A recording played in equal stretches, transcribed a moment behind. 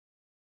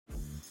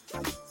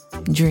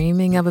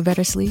Dreaming of a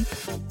better sleep?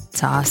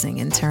 Tossing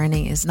and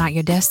turning is not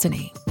your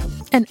destiny.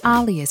 And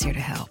Ollie is here to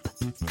help.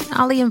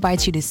 Ollie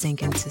invites you to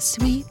sink into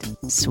sweet,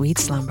 sweet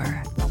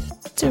slumber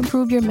to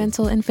improve your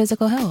mental and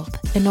physical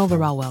health and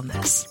overall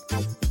wellness.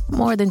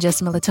 More than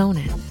just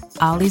melatonin,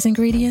 Ollie's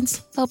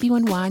ingredients help you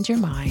unwind your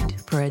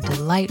mind for a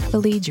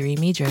delightfully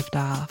dreamy drift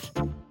off.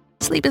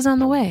 Sleep is on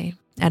the way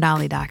at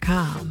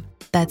Ollie.com.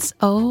 That's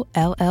OLLY.com.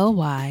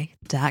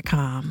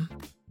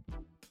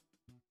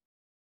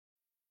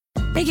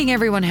 Making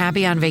everyone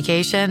happy on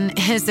vacation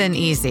isn't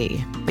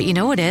easy, but you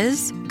know what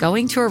is?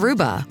 Going to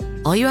Aruba.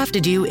 All you have to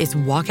do is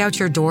walk out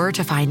your door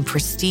to find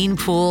pristine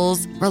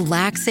pools,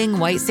 relaxing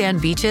white sand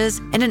beaches,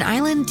 and an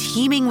island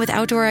teeming with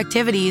outdoor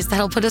activities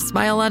that'll put a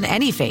smile on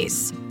any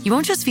face. You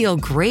won't just feel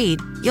great,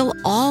 you'll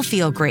all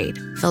feel great,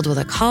 filled with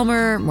a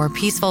calmer, more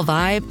peaceful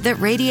vibe that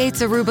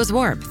radiates Aruba's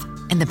warmth.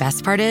 And the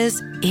best part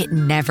is, it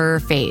never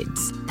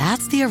fades.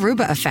 That's the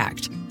Aruba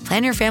effect.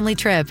 Plan your family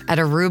trip at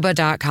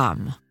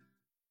Aruba.com.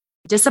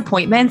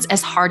 Disappointments,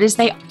 as hard as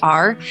they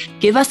are,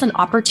 give us an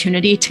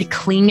opportunity to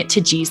cling to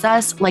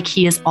Jesus like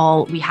he is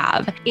all we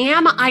have.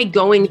 Am I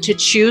going to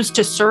choose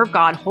to serve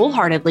God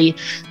wholeheartedly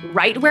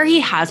right where he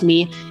has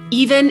me,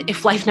 even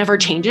if life never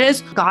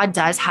changes? God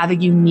does have a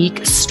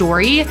unique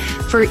story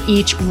for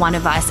each one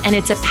of us, and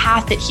it's a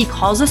path that he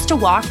calls us to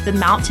walk, the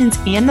mountains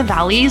and the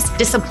valleys.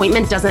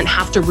 Disappointment doesn't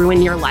have to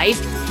ruin your life.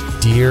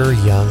 Dear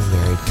young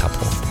married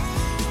couple,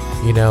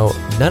 you know,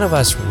 none of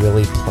us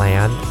really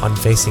plan on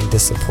facing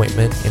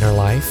disappointment in our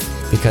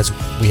life because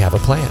we have a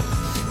plan.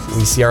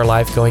 We see our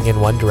life going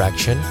in one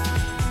direction,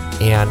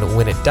 and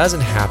when it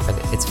doesn't happen,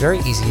 it's very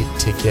easy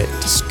to get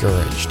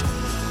discouraged.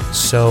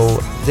 So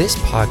this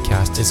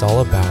podcast is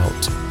all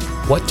about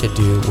what to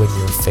do when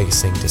you're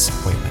facing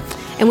disappointment.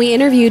 And we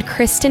interviewed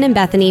Kristen and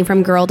Bethany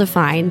from Girl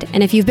Defined.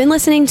 And if you've been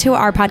listening to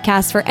our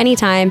podcast for any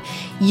time,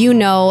 you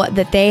know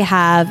that they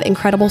have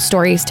incredible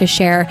stories to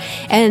share.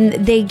 And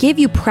they give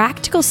you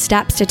practical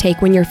steps to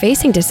take when you're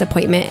facing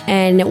disappointment.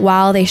 And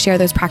while they share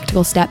those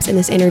practical steps in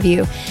this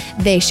interview,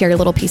 they share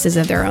little pieces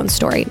of their own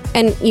story.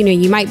 And, you know,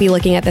 you might be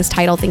looking at this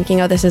title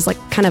thinking, oh, this is like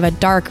kind of a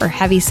dark or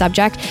heavy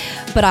subject.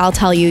 But I'll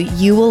tell you,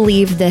 you will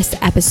leave this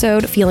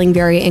episode feeling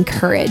very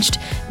encouraged.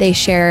 They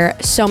share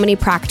so many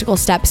practical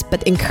steps,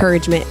 but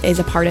encouragement is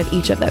a part of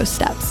each of those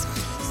steps.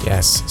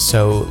 Yes,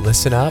 so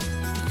listen up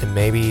and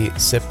maybe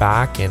sit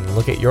back and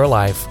look at your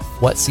life.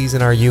 What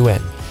season are you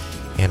in?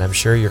 And I'm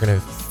sure you're going to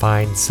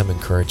find some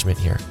encouragement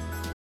here.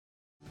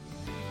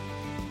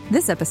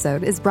 This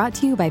episode is brought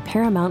to you by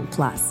Paramount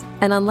Plus.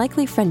 An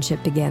unlikely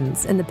friendship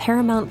begins in the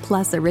Paramount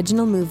Plus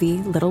original movie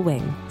Little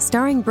Wing,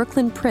 starring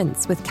Brooklyn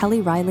Prince with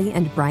Kelly Riley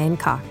and Brian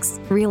Cox.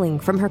 Reeling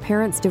from her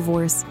parents'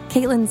 divorce,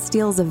 Caitlin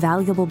steals a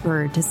valuable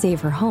bird to save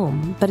her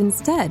home, but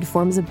instead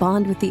forms a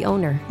bond with the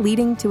owner,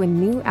 leading to a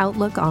new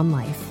outlook on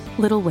life.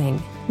 Little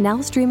Wing, now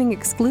streaming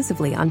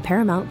exclusively on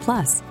Paramount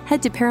Plus.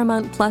 Head to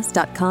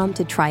ParamountPlus.com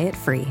to try it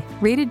free.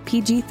 Rated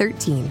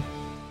PG-13.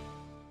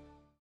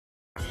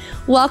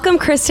 Welcome,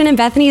 Kristen and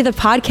Bethany, to the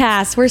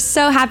podcast. We're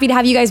so happy to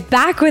have you guys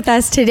back with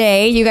us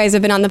today. You guys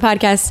have been on the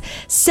podcast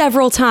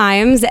several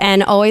times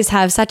and always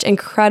have such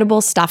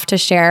incredible stuff to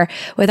share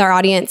with our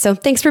audience. So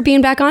thanks for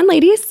being back on,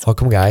 ladies.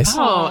 Welcome, guys.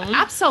 Oh,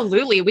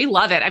 absolutely. We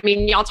love it. I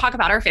mean, y'all talk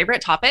about our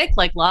favorite topic,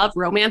 like love,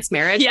 romance,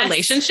 marriage,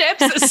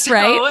 relationships. So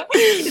right?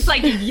 It's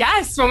like,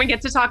 yes, when we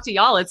get to talk to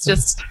y'all, it's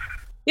just,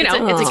 you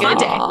know, it's a good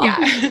day.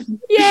 Yeah.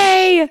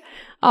 Yay.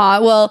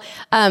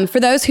 For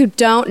those who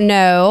don't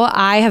know,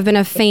 I have been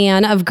a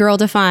fan of Girl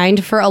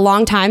Defined for a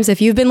long time. So if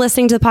you've been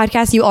listening to the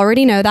podcast, you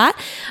already know that.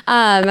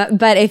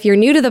 But if you're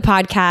new to the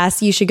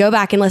podcast, you should go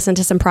back and listen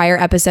to some prior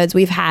episodes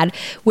we've had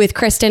with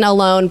Kristen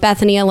alone,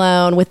 Bethany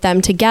alone, with them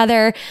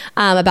together,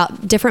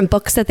 about different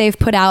books that they've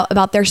put out,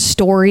 about their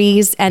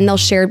stories. And they'll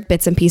share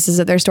bits and pieces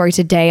of their story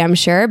today, I'm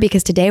sure,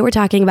 because today we're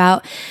talking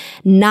about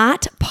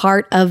not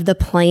part of the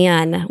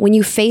plan. When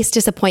you face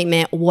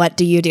disappointment, what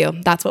do you do?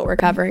 That's what we're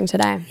covering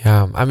today.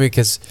 Yeah. I mean,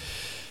 because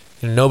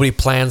nobody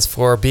plans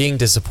for being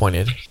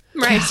disappointed.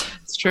 Right.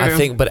 It's true. I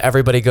think, but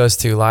everybody goes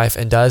through life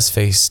and does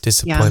face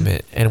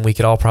disappointment. Yeah. And we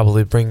could all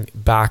probably bring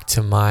back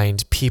to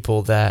mind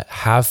people that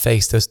have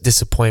faced this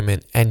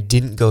disappointment and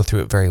didn't go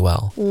through it very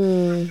well.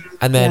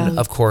 And then,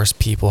 of course,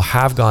 people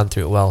have gone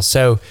through it well.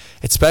 So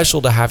it's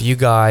special to have you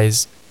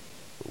guys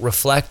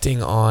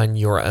reflecting on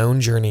your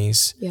own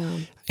journeys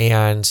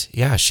and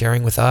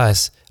sharing with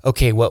us,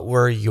 okay, what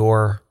were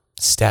your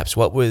steps?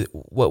 What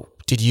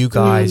did you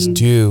guys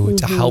do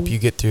to help you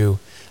get through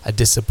a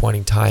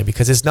disappointing time?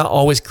 Because it's not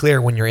always clear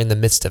when you're in the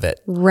midst of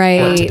it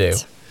what to do.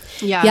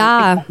 Yeah.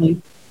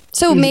 Exactly.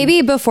 So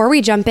maybe before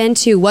we jump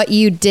into what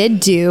you did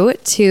do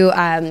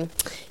to,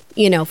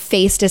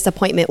 face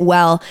disappointment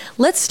well,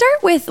 let's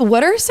start with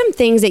what are some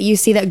things that you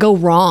see that go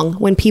wrong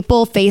when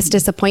people face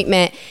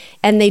disappointment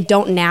and they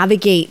don't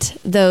navigate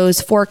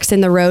those forks in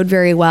the road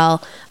very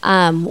well?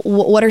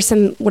 What are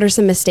some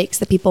mistakes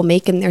that people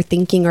make in their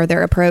thinking or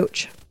their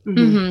approach?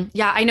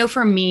 Yeah, I know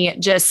for me,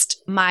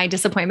 just my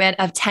disappointment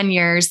of 10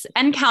 years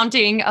and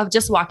counting of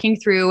just walking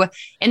through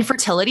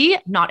infertility,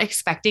 not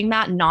expecting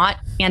that, not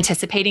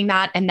anticipating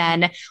that, and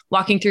then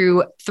walking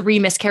through 3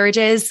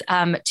 miscarriages,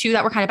 2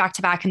 that were kind of back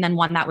to back, and then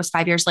 1 that was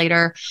 5 years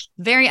later.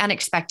 Very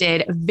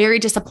unexpected, very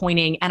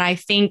disappointing. And I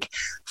think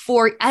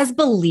as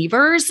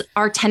believers,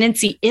 our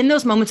tendency in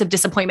those moments of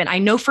disappointment, I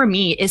know for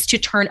me, is to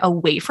turn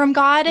away from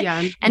God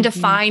and to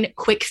find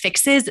quick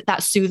fixes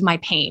that soothe my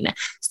pain.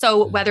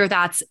 So whether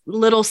that's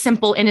little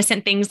simple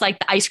innocent things like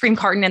the ice cream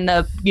carton in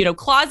the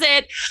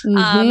closet,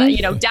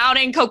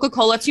 downing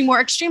Coca-Cola, to more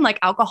extreme like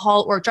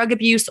alcohol or drug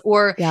abuse,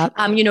 or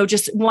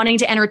just wanting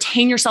to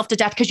entertain yourself to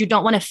death because you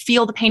don't want to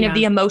feel the pain of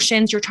the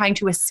emotions you're trying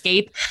to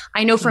escape.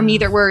 I know for me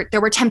there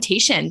were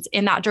temptations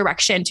in that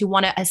direction to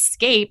want to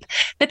escape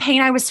the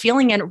pain I was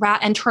feeling and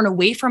turn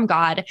away from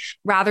God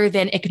rather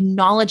than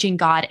acknowledging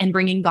God and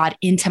bringing God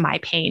into my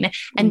pain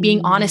and being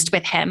honest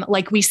with him.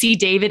 Like we see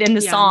David in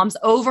the Psalms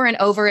over and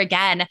over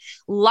again,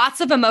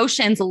 lots of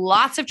emotions,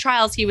 lots of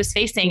trials he was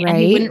facing, and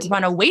he wouldn't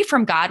run away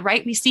from God,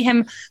 right? We see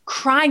him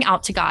crying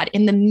out to God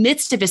in the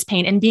midst of his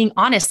pain and being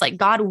honest, like,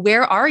 God,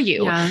 where are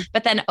you?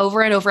 But then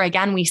over and over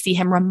again, we see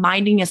him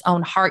reminding his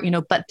own heart,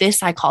 but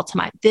this I call to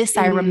mind, this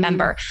I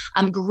remember.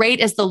 Great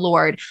is the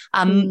Lord.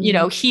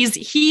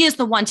 He is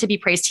the one to be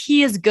praised.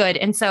 He is good.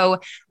 And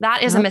so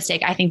that is a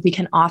mistake I think we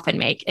can often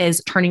make,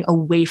 is turning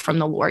away from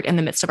the Lord in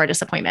the midst of our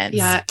disappointments.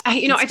 Yeah.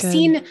 I've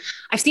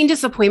seen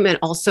disappointment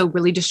also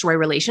really destroy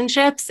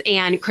relationships.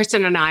 And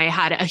Kristen and I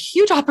had a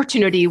huge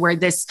opportunity where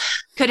this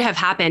could have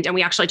happened. And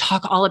we actually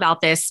talk all about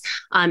this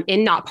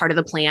in Not Part of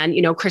the Plan.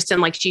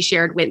 Kristen, like she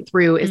shared, went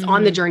through, is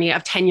on the journey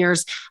of 10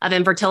 years of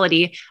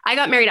infertility. I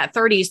got married at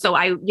 30. So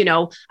I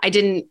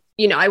didn't,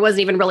 I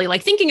wasn't even really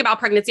like thinking about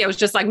pregnancy. I was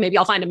just like, maybe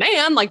I'll find a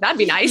man, like that'd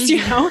be nice,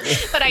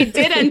 but I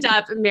did end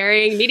up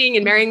meeting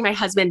and marrying my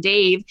husband,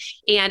 Dave.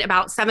 And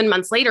about 7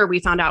 months later,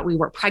 we found out we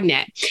were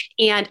pregnant.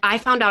 And I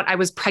found out I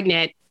was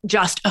pregnant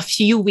just a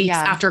few weeks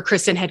after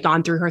Kristen had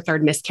gone through her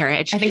 3rd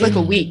miscarriage. I think like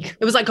a week.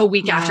 It was like a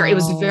week after. It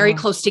was very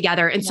close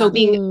together. And so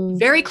being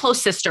very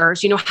close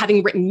sisters,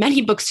 having written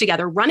many books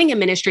together, running a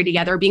ministry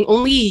together, being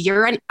only a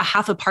year and a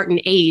half apart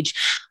in age,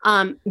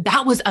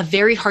 that was a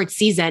very hard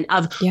season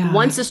of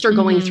one sister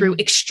going through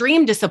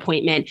extreme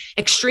disappointment,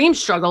 extreme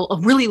struggle, a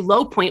really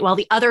low point, while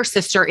the other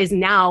sister is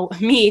now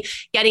me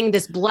getting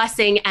this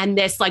blessing and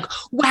this like,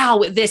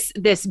 wow, this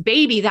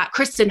baby that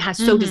Kristen has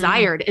so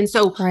desired. And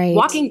so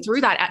walking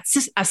through that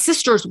as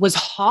sisters was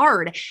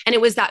hard. And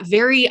it was that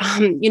very,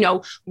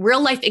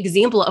 real life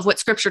example of what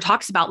scripture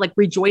talks about, like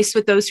rejoice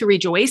with those who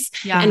rejoice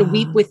and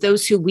weep with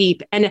those who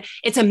weep. And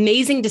it's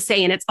amazing to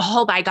say, and it's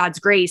all by God's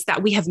grace,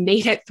 that we have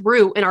made it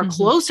through and are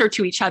closer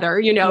to each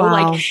other,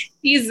 like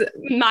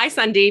my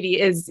son, Davey,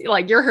 is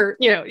like, you're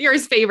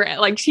his favorite.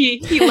 Like he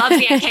loves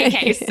me at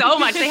KK so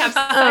much. They have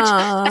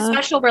such a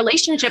special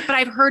relationship. But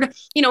I've heard,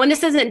 and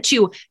this isn't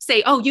to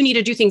say, oh, you need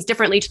to do things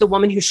differently to the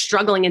woman who's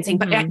struggling and saying,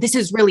 but this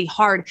is really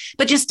hard.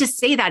 But just to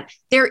say that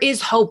there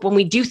is hope when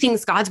we do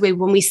things God's way,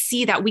 when we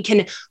see that we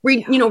can,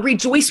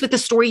 rejoice with the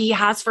story he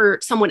has for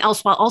someone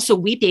else while also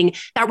weeping,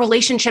 that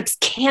relationships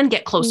can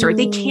get closer.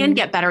 They can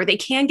get better. They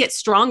can get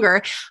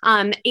stronger.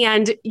 And,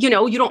 you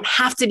don't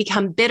have to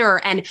become bitter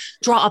and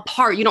draw apart.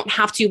 You don't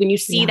have to, when you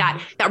see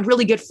that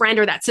really good friend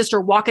or that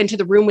sister walk into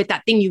the room with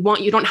that thing you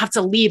want, you don't have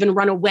to leave and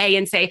run away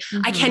and say,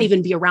 I can't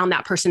even be around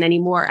that person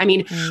anymore. I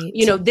mean,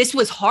 this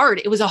was hard.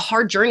 It was a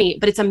hard journey,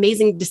 but it's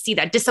amazing to see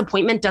that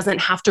disappointment doesn't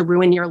have to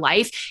ruin your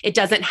life. It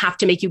doesn't have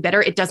to make you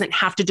bitter. It doesn't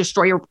have to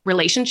destroy your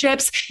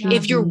relationships.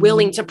 If you're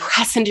willing to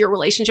press into your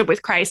relationship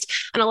with Christ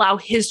and allow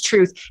his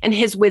truth and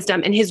his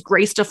wisdom and his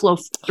grace to flow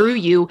through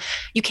you,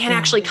 you can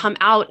actually come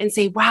out and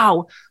say,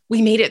 wow,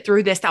 we made it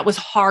through this. That was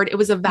hard. It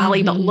was a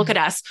valley, but look at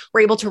us.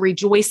 We're able to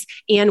rejoice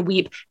and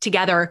weep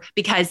together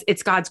because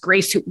it's God's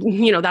grace who,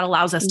 that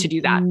allows us to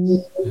do that.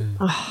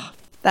 Oh,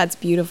 that's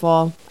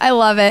beautiful. I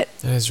love it.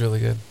 That is really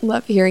good.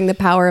 Love hearing the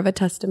power of a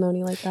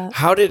testimony like that.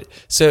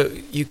 So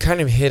you kind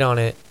of hit on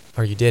it,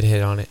 or you did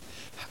hit on it,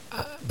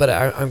 but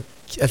I'm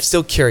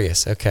still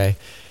curious. Okay.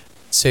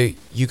 So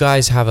you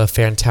guys have a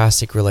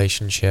fantastic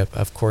relationship.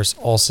 Of course,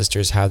 all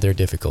sisters have their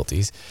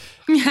difficulties.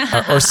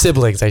 or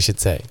siblings, I should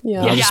say.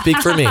 Yeah. I'll just speak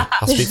for me.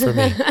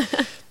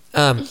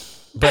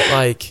 But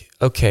like,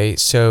 okay,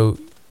 so,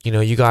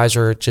 you guys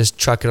are just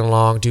trucking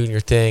along, doing your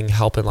thing,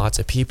 helping lots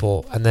of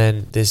people. And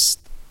then this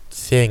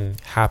thing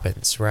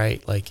happens,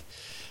 right? Like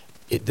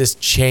this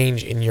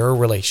change in your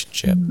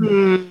relationship.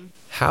 Mm-hmm.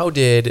 How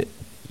did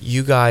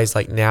you guys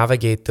like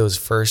navigate those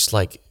first,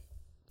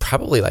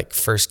 probably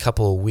first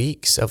couple of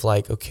weeks of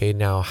like, okay,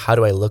 now how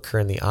do I look her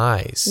in the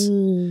eyes?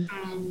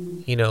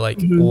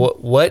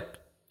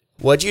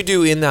 What'd you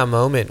do in that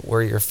moment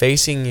where you're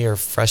facing your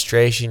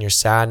frustration, your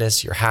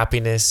sadness, your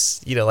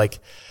happiness,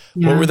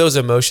 what were those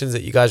emotions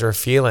that you guys were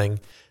feeling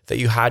that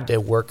you had to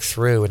work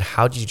through, and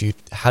how did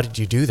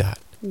you do that?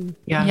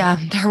 Yeah.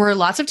 There were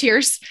lots of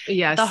tears.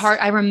 Yes.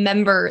 I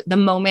remember the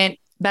moment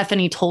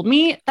Bethany told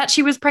me that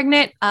she was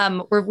pregnant.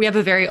 We have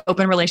a very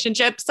open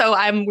relationship. So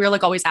we're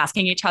like always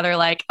asking each other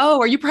like, oh,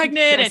 are you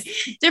pregnant?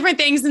 Yes. And different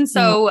things. And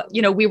so,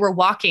 we were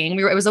walking,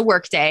 it was a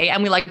work day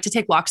and we like to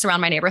take walks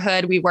around my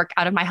neighborhood. We work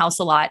out of my house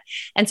a lot.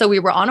 And so we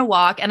were on a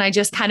walk and I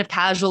just kind of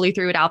casually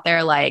threw it out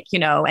there, like,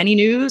 any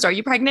news? Are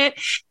you pregnant?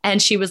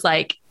 And she was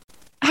like,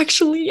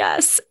 actually,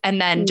 yes. And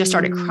then just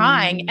started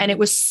crying. And it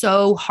was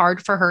so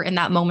hard for her in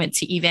that moment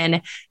to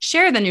even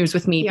share the news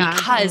with me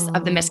because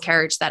of the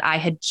miscarriage that I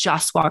had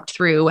just walked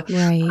through.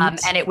 Right.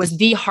 And it was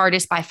the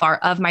hardest by far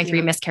of my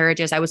 3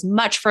 miscarriages. I was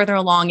much further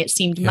along. It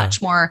seemed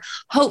much more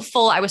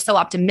hopeful. I was so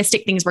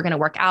optimistic things were going to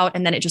work out.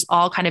 And then it just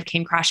all kind of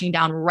came crashing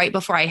down right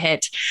before I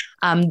hit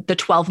the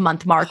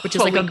 12-month mark, which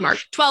is like a mark,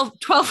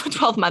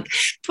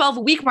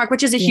 12-week mark,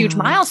 which is a huge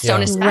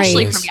milestone,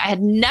 especially for me. I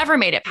had never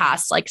made it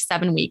past like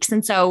 7 weeks.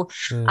 And so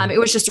it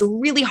was just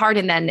really hard.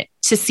 And then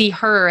to see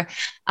her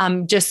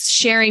just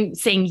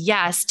saying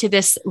yes to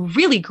this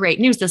really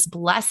great news, this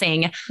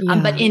blessing,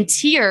 but in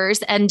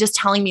tears and just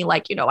telling me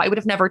like, I would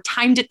have never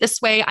timed it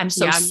this way. I'm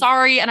so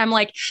sorry. And I'm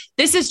like,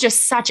 this is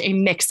just such a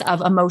mix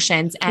of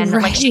emotions. And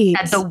like she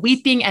said, the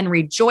weeping and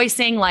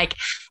rejoicing, like,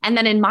 and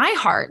then in my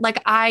heart, like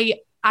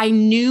I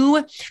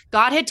knew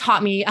God had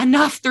taught me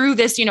enough through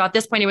this, at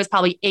this point, it was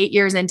probably 8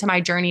 years into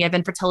my journey of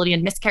infertility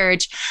and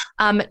miscarriage,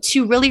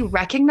 to really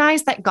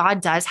recognize that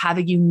God does have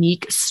a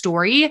unique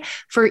story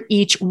for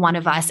each one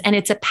of us. And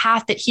it's a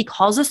path that he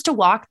calls us to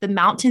walk, the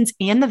mountains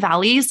and the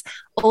valleys,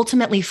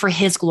 ultimately for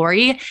his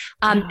glory.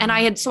 And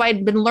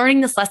I'd been learning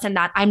this lesson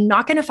that I'm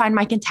not going to find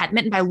my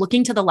contentment by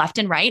looking to the left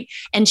and right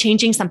and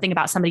changing something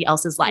about somebody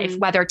else's life,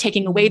 whether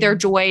taking away their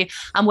joy,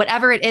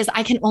 whatever it is.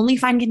 I can only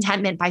find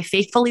contentment by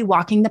faithfully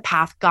walking the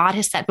path God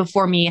has set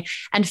before me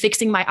and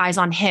fixing my eyes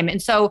on him.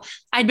 And so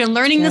I'd been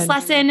learning this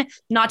lesson,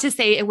 not to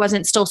say it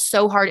wasn't still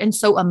so hard and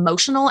so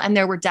emotional. And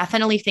there were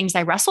definitely things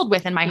I wrestled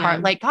with in my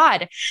heart, like,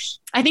 God,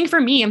 I think for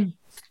me,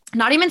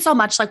 not even so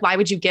much like, why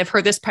would you give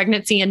her this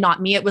pregnancy and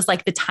not me? It was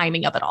like the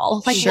timing of it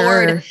all. Like,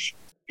 Lord,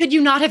 could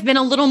you not have been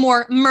a little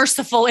more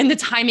merciful in the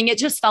timing? It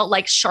just felt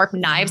like sharp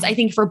knives, I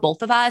think, for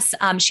both of us.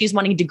 She's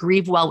wanting to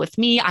grieve well with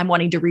me. I'm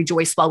wanting to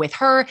rejoice well with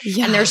her.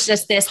 And there's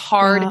just this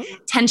hard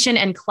tension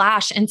and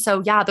clash. And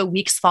so, the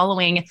weeks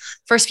following,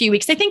 first few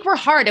weeks, I think were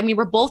hard. And we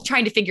were both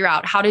trying to figure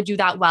out how to do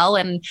that well.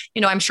 And,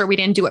 I'm sure we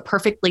didn't do it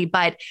perfectly,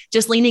 but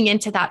just leaning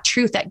into that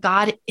truth that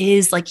God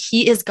is like,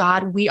 he is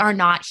God. We are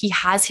not. He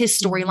has his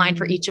storyline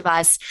for each of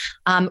us.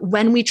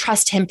 When we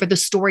trust him for the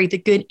story, the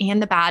good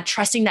and the bad,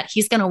 trusting that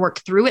he's going to work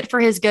through it for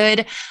his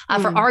good,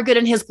 for our good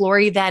and his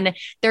glory, then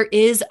there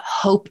is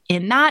hope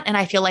in that. And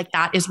I feel like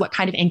that is what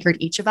kind of anchored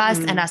each of us,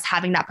 and us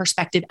having that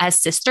perspective as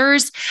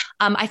sisters,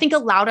 I think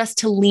allowed us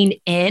to lean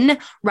in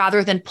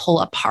rather than pull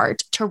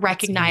apart, to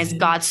recognize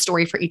God's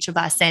story for each of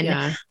us.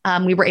 And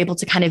we were able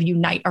to kind of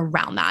unite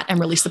around that and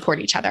really support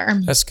each other.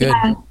 That's good.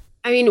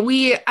 I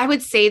mean, I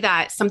would say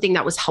that something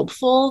that was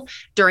helpful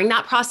during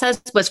that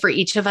process was for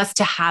each of us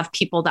to have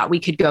people that we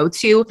could go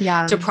to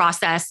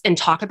process and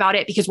talk about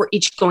it, because we're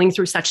each going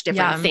through such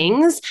different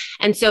things.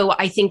 And so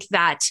I think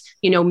that,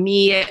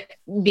 me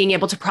being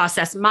able to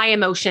process my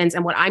emotions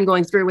and what I'm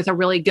going through with a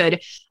really good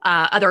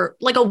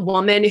like a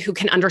woman who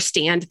can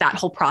understand that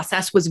whole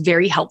process was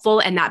very helpful.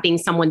 And that being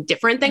someone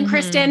different than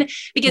Kristen,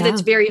 because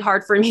it's very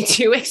hard for me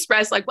to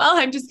express like, well,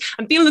 I'm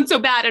feeling so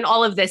bad and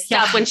all of this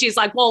stuff, when she's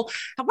like, well,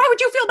 why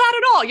would you feel bad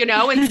at all?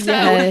 And so,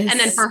 and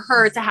then for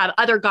her to have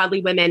other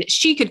godly women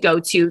she could go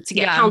to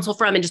get counsel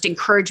from and just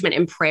encouragement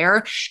and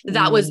prayer,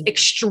 that was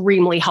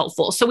extremely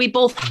helpful. So we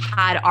both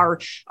had our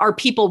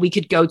people we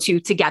could go to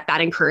get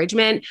that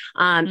encouragement.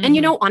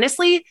 And,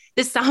 honestly,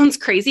 this sounds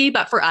crazy,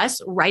 but for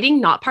us, writing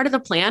not part of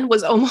the plan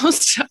was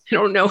almost, I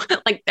don't know,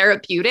 like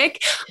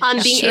therapeutic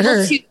on being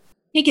able to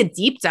take a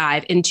deep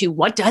dive into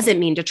what does it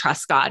mean to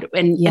trust God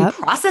and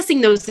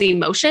processing those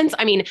emotions.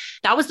 I mean,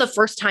 that was the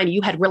first time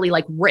you had really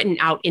like written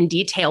out in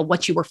detail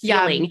what you were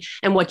feeling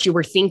and what you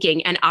were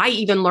thinking. And I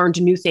even learned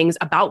new things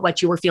about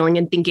what you were feeling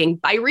and thinking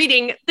by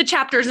reading the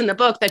chapters in the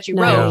book that you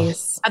wrote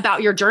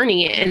about your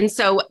journey. And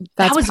so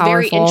that was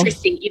very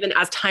interesting, even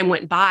as time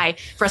went by,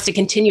 for us to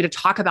continue to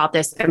talk about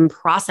this and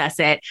process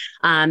it,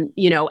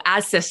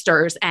 as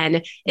sisters.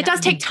 And it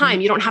does take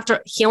time. You don't have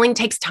to, healing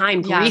takes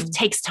time. Grief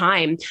takes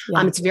time.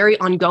 It's very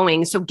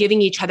ongoing. So giving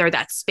each other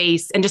that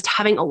space and just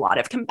having a lot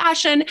of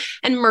compassion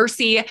and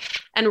mercy,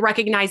 and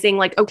recognizing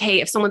like, okay,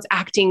 if someone's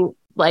acting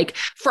like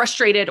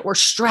frustrated or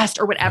stressed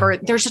or whatever,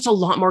 there's just a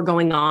lot more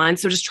going on.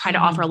 So just try to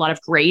offer a lot of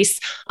grace.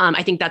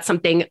 I think that's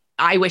something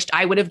I wished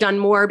I would have done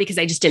more, because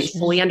I just didn't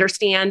fully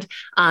understand.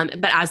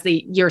 But as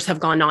the years have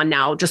gone on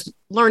now, just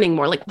learning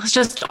more, like, let's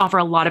just offer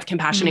a lot of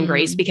compassion and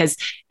grace, because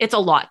it's a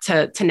lot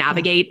to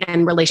navigate,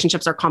 and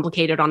relationships are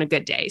complicated on a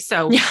good day.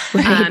 So,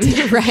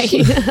 right.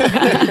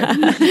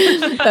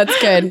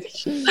 That's good.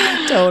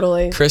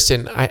 Totally.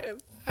 Kristen, I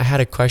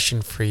had a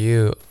question for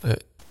you.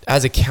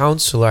 As a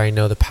counselor, I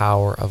know the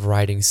power of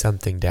writing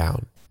something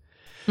down.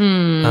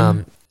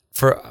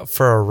 For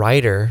a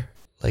writer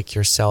like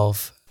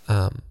yourself,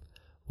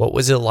 what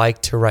was it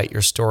like to write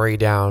your story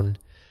down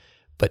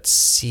but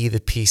see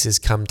the pieces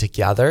come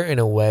together in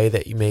a way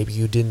that maybe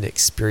you didn't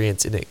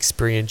experience in an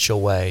experiential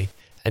way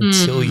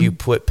until you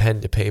put pen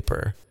to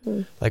paper.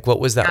 Like, what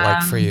was that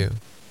like for you?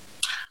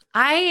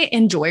 I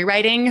enjoy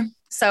writing.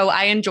 So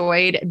I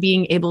enjoyed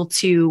being able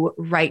to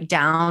write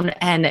down,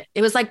 and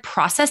it was like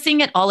processing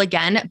it all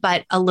again,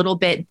 but a little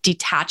bit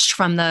detached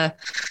from the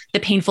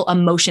painful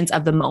emotions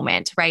of the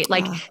moment, right?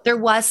 Like there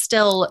was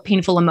still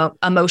painful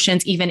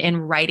emotions even in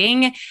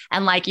writing.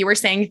 And like you were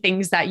saying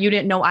things that you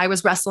didn't know I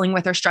was wrestling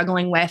with or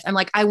struggling with. And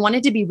like, I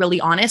wanted to be really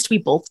honest. We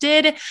both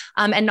did,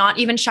 and not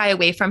even shy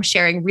away from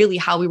sharing really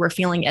how we were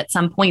feeling at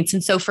some points.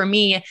 And so for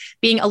me,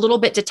 being a little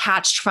bit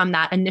detached from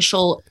that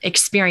initial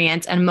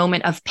experience and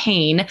moment of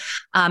pain,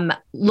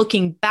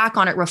 looking back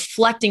on it,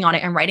 reflecting on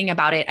it and writing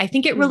about it, I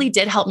think it really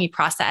did help me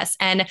process.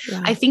 And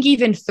I think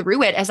even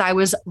through it, as I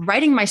was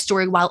writing my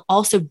story while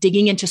also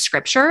digging into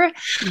scripture,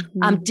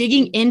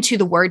 digging into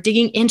the word,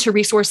 digging into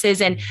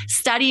resources and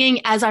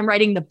studying as I'm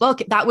writing the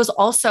book, that was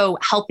also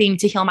helping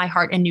to heal my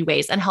heart in new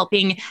ways and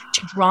helping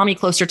to draw me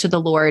closer to the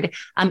Lord,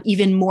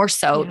 even more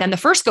so than the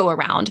first go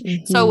around.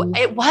 So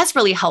it was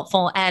really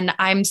helpful. And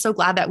I'm so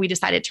glad that we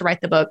decided to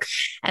write the book.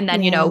 And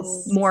then, you know,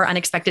 more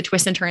unexpected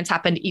twists and turns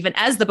happened even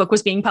as the book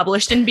was being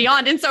published and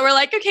beyond. And so we're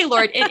like, okay,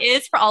 Lord, it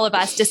is for all of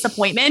us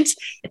disappointment.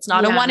 It's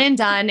not a one and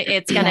done.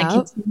 It's going to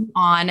continue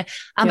on.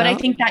 But I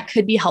think that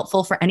could be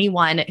helpful for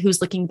anyone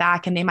who's looking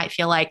back and they might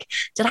feel like,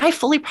 did I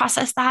fully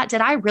process that?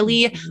 Did I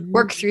really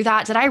work through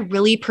that? Did I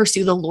really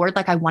pursue the Lord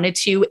like I wanted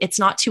to? It's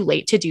not too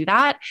late to do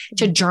that,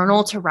 to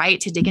journal, to write,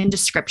 to dig into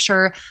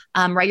scripture,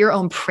 write your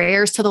own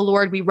prayers to the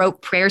Lord. We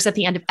wrote prayers at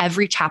the end of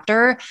every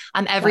chapter,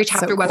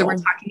 whether we're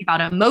talking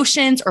about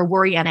emotions or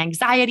worry and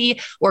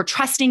anxiety or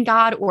trusting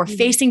God or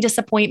facing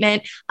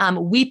disappointment,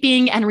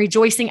 weeping and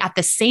rejoicing at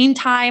the same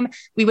time,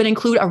 we would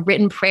include a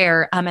written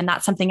prayer. And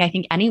that's something I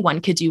think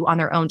anyone could do on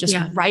their own. Just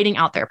writing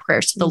out their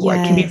prayers to the Lord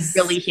can be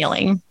really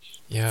healing.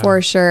 Yeah,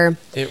 for sure.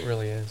 It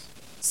really is.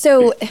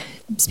 So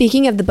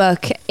speaking of the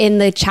book, in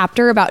the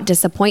chapter about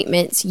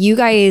disappointments, you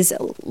guys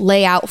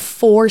lay out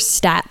 4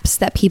 steps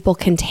that people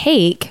can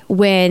take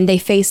when they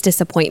face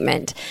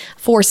disappointment,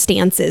 4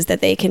 stances that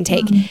they can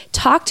take.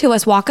 Talk to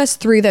us, walk us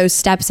through those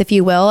steps, if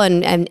you will,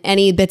 and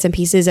any bits and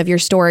pieces of your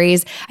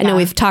stories. I know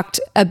we've talked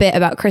a bit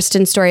about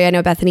Kristen's story. I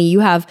know, Bethany,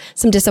 you have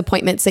some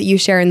disappointments that you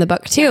share in the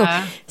book too.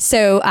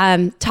 So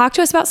talk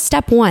to us about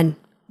step 1.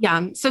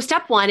 Yeah. So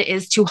step 1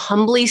 is to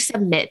humbly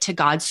submit to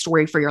God's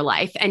story for your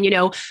life. And, you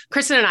know,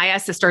 Kristen and I,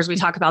 as sisters, we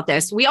talk about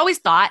this. We always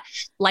thought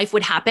life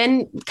would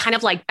happen kind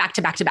of like back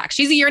to back to back.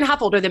 She's a year and a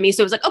half older than me.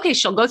 So it was like, okay,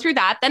 she'll go through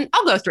that. Then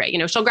I'll go through it. You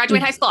know, she'll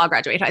graduate high school. I'll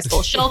graduate high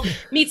school. She'll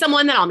meet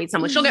someone. Then I'll meet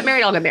someone. She'll get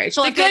married. I'll get married.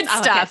 She'll have good kids,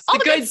 stuff. All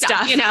the good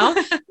stuff, you know,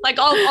 like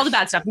all the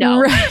bad stuff.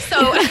 No. So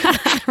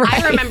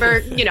I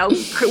remember, you know,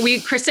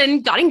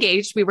 Kristen got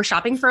engaged. We were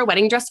shopping for a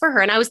wedding dress for her.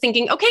 And I was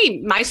thinking,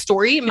 okay, my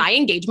story, my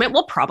engagement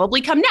will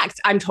probably come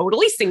next. I'm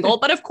totally single,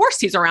 but of course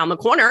he's around the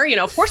corner. You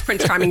know, of course,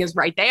 Prince Charming is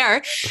right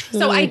there.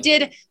 So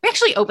we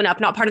actually open up,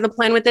 not part of the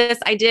plan with this.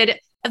 I did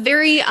a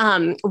very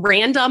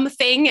random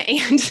thing.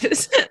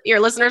 And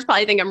your listeners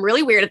probably think I'm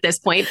really weird at this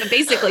point, but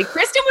basically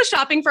Kristen was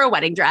shopping for a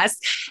wedding dress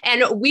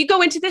and we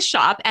go into this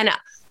shop and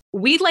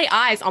we lay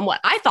eyes on what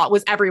I thought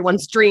was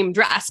everyone's dream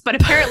dress, but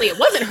apparently it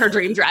wasn't her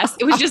dream dress.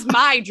 It was just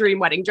my dream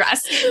wedding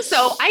dress.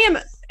 So I am,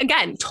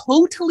 again,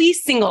 totally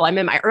single. I'm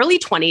in my early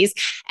 20s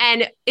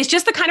and it's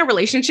just the kind of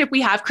relationship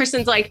we have.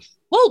 Kristen's like,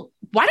 well,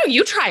 why don't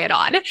you try it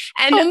on? And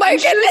oh my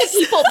goodness.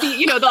 People,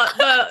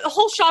 the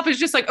whole shop is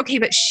just like, okay,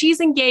 but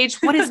she's engaged.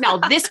 What is now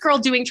this girl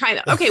doing trying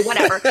that? Okay,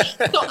 whatever. So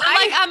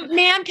I'm like,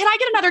 ma'am, can I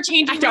get another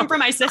changing room for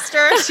my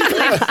sister? She's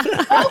like,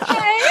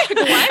 okay.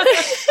 What?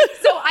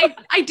 So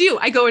I do.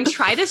 I go and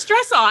try this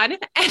dress on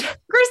and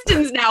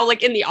Kristen's now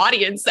like in the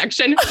audience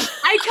section.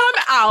 I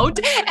come out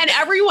and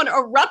everyone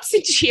erupts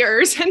in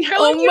cheers and they're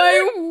like,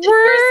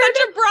 you're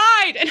such a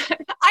bride.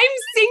 And I'm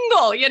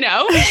single, you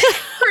know,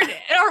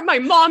 or my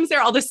mom's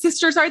there. All the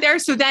sisters are there.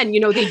 So then, you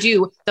know, they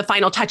do the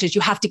final touches.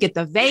 You have to get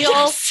the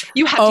veil.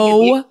 You have to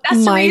get the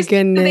accessories. My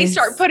goodness. And they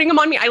start putting them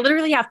on me. I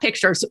literally have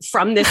pictures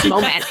from this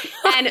moment.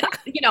 And,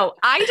 you know,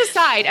 I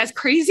decide, as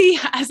crazy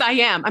as I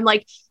am, I'm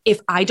like, if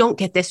I don't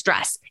get this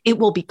dress, it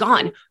will be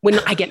gone when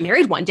I get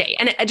married one day.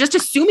 And just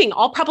assuming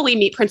I'll probably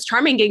meet Prince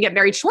Charming and get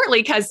married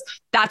shortly because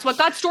that's what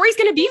God's story is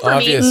going to be for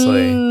me.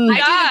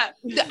 I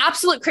did the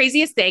absolute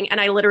craziest thing. And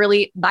I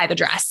literally buy the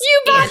dress.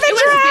 You bought the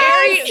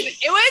dress?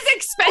 It was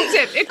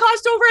expensive. It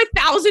cost over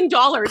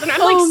 $1,000. And I'm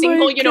like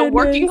single, you know,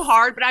 working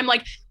hard, but I'm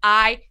like,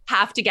 I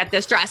have to get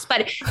this dress.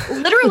 But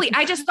literally,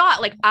 I just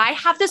thought like, I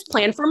have this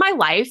plan for my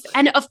life.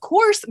 And of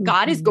course,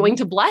 God is going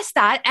to bless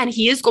that. And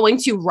he is going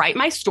to write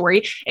my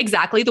story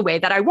exactly the way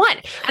that I want.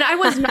 And I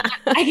was not,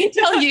 I can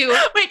tell you.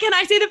 Wait, can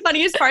I say the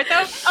funniest part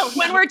though?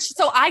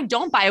 So I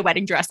don't buy a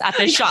wedding dress at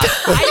this shop.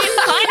 I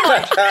didn't find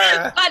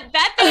one, but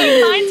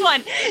Bethany finds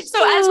one.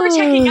 So as we're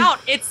checking out,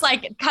 it's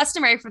like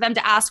customary for them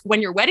to ask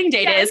when your wedding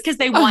date is because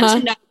they want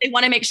to know, they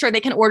want to make sure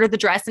they can order the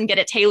dress and get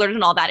it tailored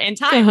and all that in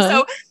time.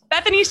 So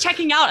Bethany's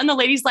checking out and the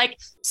lady's like,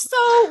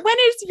 so when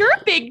is your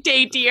big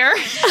day, dear?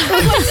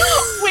 I'm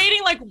like,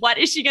 waiting, like, what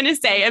is she going to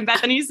say? And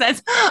Bethany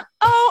says,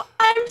 oh,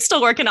 I'm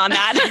still working on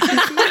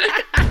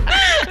that.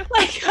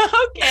 Like,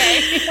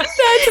 okay.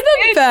 That's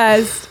the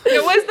best.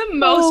 It was the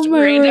most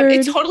random.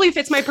 It totally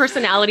fits my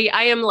personality.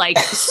 I am like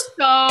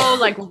so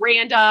like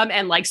random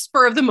and like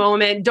spur of the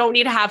moment. Don't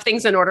need to have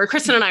things in order.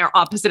 Kristen and I are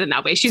opposite in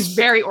that way. She's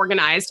very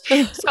organized.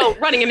 So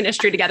running a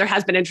ministry together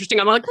has been interesting.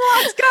 I'm like,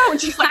 let's go.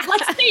 And she's like,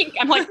 let's think.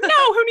 I'm like,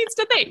 no, who needs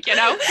to think, you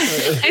know?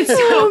 And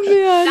so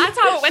that's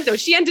how it went though.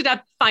 She ended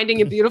up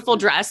finding a beautiful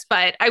dress,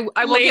 but I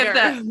will give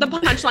the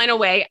punchline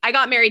away. I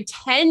got married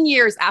 10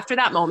 years after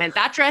that moment.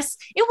 That dress,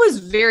 it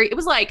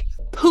was like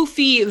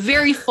poofy,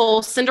 very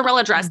full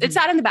Cinderella dress. It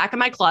sat in the back of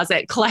my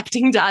closet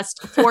collecting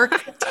dust for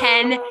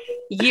 10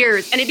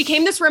 years. And it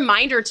became this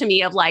reminder to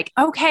me of like,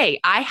 okay,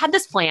 I had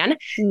this plan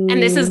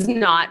and this is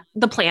not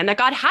the plan that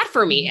God had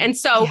for me. And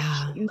so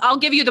I'll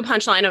give you the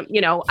punchline of,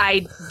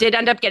 I did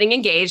end up getting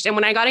engaged. And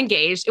when I got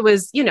engaged, it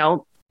was,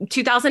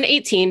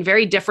 2018,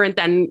 very different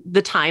than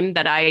the time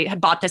that I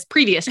had bought this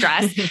previous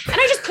dress. And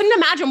I just couldn't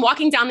imagine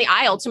walking down the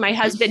aisle to my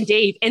husband,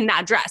 Dave, in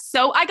that dress.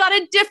 So I got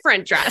a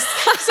different dress.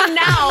 So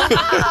now, and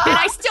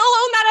I still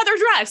own that other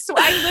dress. So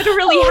I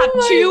literally have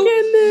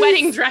two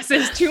wedding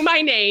dresses to my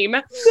name.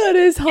 That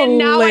is hilarious. And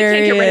now I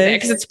can't get rid of it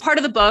because it's part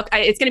of the book.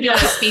 It's going to be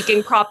like a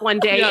speaking prop one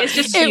day. It's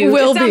just huge. It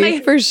will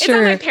be for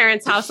sure. It's at my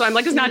parents' house. So I'm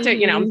like, it's not to,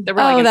 the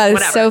that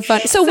is so fun.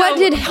 So what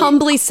did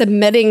humbly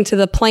submitting to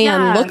the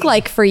plan look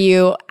like for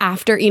you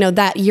after,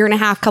 that year and a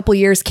half, couple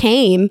years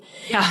came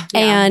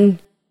and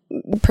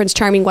Prince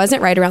Charming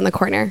wasn't right around the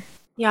corner?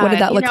 Yeah. What did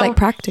that look like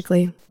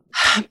practically?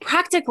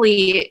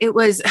 Practically, it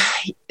was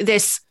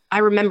this. I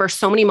remember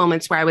so many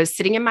moments where I was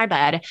sitting in my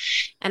bed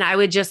and I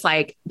would just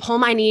like pull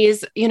my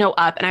knees,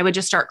 up and I would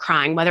just start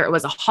crying, whether it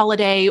was a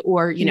holiday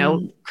or,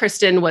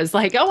 Kristen was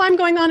like, oh, I'm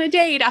going on a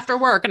date after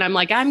work. And I'm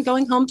like, I'm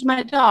going home to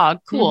my dog.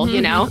 Cool.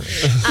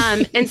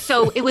 And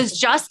so it was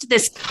just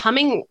this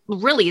coming,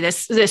 really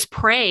this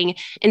praying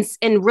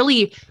and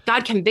really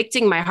God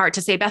convicting my heart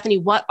to say, Bethany,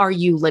 what are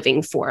you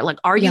living for? Like,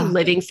 are you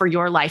living for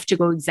your life to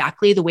go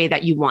exactly the way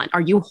that you want?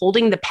 Are you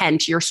holding the pen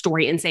to your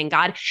story and saying,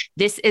 God,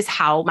 this is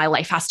how my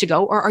life has to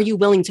go? Or are you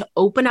willing to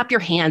open up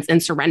your hands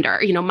and surrender?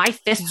 My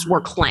fists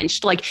were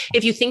clenched. Like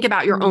if you think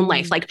about your own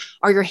life, like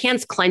are your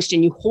hands clenched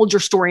and you hold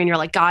your story and you're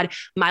like, God,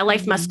 my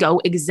life must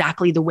go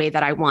exactly the way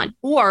that I want?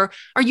 Or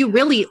are you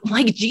really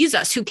like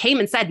Jesus who came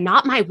and said,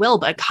 not my will,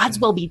 but God's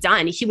will be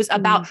done? He was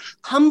about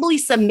humbly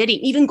submitting,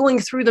 even going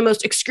through the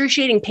most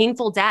excruciating,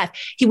 painful death.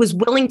 He was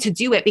willing to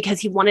do it because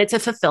he wanted to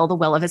fulfill the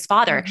will of his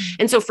Father.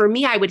 And so for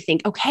me, I would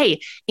think,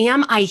 okay,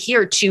 am I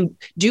here to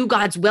do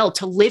God's will,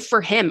 to live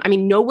for him? I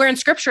mean, nowhere in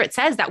scripture it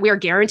says that we are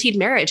guaranteed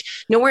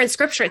marriage. Nowhere in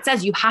scripture it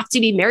says you have to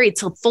be married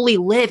to fully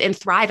live and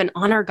thrive and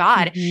honor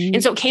God.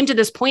 And so it came to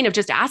this point of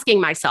just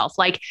asking myself,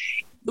 like,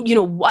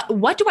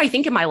 what do I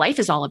think in my life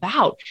is all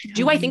about?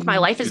 Do I think my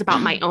life is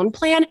about my own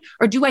plan?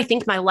 Or do I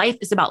think my life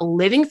is about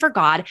living for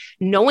God,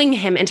 knowing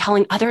him and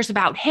telling others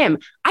about him?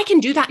 I can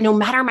do that no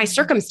matter my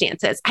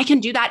circumstances. I can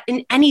do that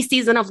in any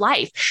season of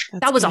life.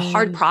 That was a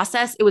hard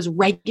process. It was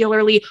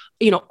regularly,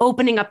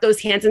 opening up those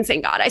hands and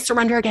saying, God, I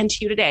surrender again to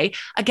you today,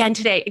 again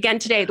today.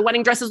 The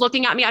wedding dress is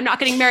looking at me. I'm not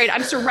getting married.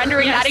 I'm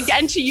surrendering that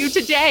again to you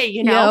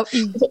today.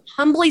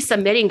 Humbly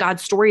submitting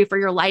God's story for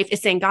your life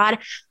is saying, God,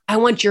 I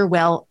want your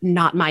will,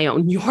 not my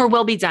own. Your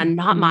will be done,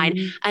 not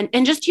mine.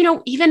 And just,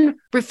 even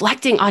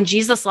reflecting on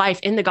Jesus' life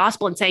in the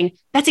gospel and saying,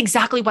 that's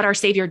exactly what our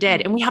Savior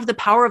did. And we have the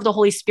power of the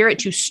Holy Spirit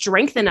to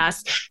strengthen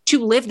us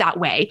to live that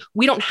way.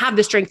 We don't have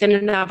the strength in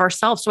and of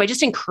ourselves. So I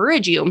just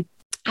encourage you,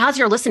 as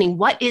you're listening,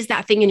 what is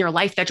that thing in your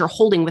life that you're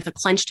holding with a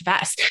clenched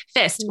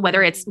fist,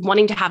 whether it's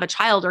wanting to have a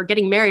child or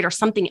getting married or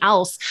something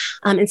else,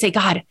 and say,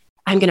 God,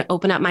 I'm going to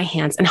open up my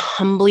hands and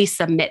humbly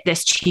submit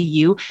this to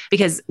you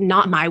because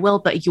not my will,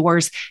 but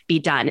yours be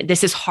done.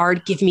 This is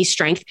hard. Give me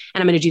strength.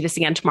 And I'm going to do this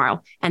again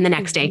tomorrow and the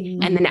next day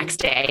and the next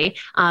day.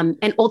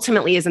 And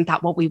ultimately, isn't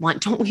that what we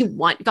want? Don't we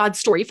want God's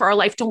story for our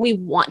life? Don't we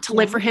want to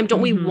live for him?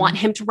 Don't we want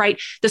him to write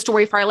the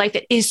story for our life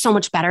that is so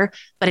much better,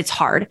 but it's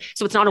hard.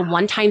 So it's not a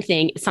one-time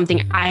thing. It's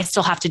something I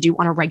still have to do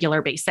on a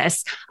regular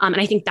basis. And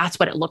I think that's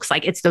what it looks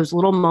like. It's those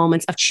little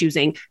moments of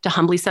choosing to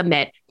humbly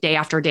submit day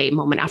after day,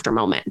 moment after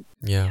moment.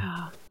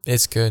 Yeah.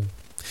 It's good.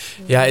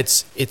 Yeah,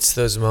 it's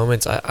those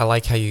moments. I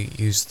like how you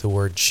use the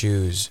word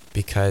choose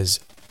because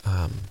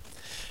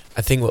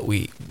I think what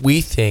we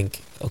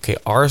think, okay,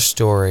 our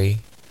story,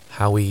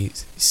 how we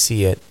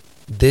see it,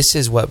 this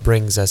is what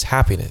brings us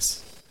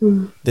happiness.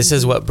 This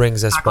is what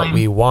brings us what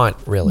we want,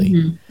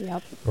 really.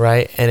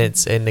 Right?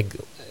 And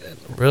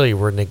really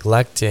we're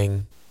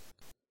neglecting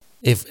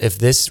if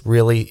this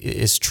really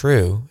is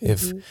true,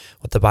 if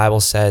what the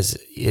Bible says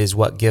is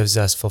what gives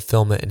us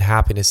fulfillment and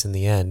happiness in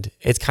the end,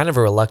 it's kind of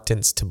a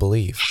reluctance to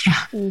believe.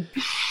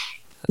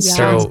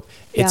 So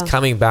it's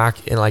coming back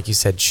and, like you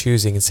said,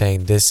 choosing and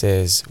saying, this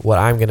is what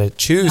I'm going to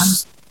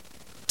choose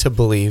to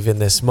believe in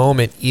this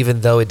moment,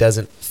 even though it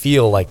doesn't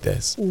feel like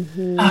this.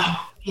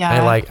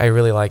 I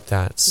really like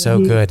that. So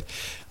good.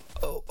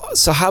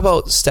 So how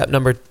about step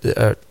number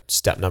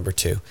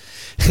two?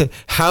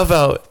 How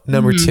about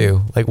number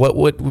two? Like what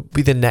would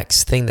be the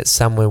next thing that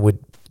someone would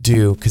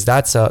do? Because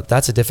that's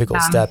a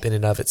difficult step in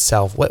and of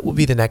itself. What would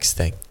be the next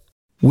thing?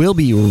 We'll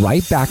be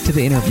right back to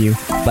the interview,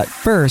 but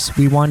first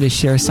we wanted to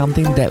share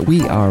something that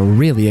we are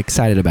really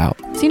excited about.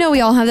 So,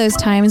 we all have those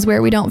times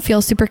where we don't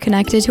feel super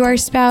connected to our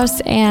spouse,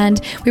 and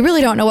we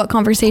really don't know what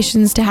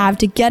conversations to have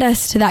to get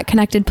us to that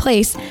connected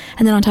place.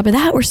 And then on top of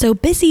that, we're so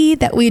busy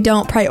that we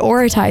don't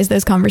prioritize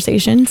those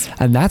conversations.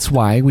 And that's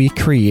why we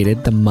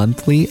created the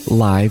monthly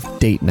live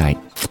date night.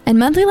 And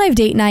monthly live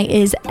date night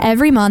is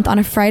every month on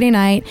a Friday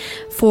night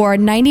for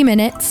 90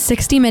 minutes,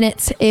 60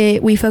 minutes.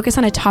 We focus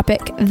on a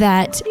topic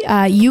that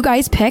you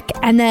guys pick.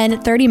 And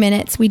then 30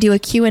 minutes, we do a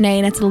Q&A,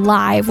 and it's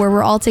live where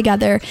we're all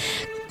together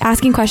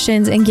asking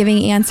questions and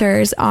giving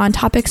answers on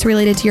topics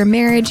related to your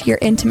marriage, your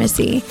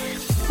intimacy.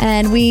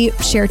 And we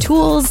share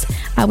tools.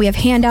 We have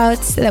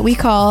handouts that we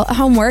call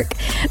homework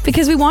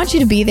because we want you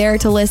to be there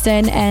to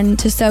listen and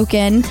to soak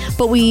in,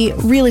 but we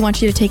really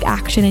want you to take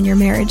action in your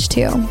marriage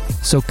too.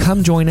 So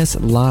come join us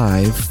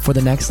live for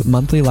the next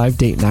monthly live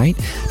date night.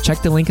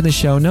 Check the link in the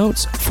show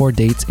notes for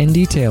dates and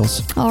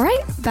details. All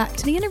right, back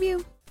to the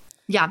interview.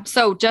 Yeah.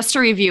 So just to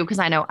review, because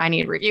I know I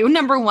need a review.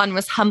 Number 1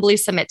 was humbly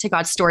submit to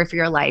God's story for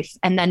your life.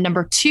 And then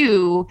number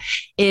 2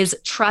 is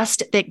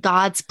trust that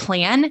God's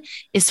plan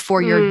is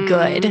for your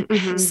good.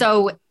 Mm-hmm.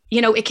 So,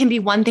 it can be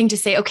one thing to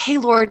say, okay,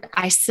 Lord,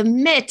 I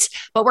submit,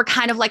 but we're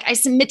kind of like, I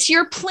submit to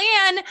your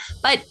plan,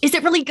 but is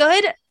it really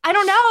good? I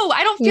don't know.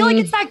 I don't feel like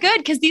it's that good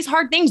because these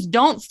hard things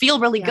don't feel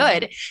really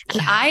good.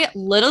 And I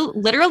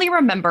literally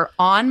remember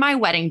on my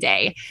wedding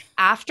day,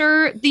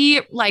 after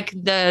the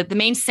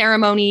main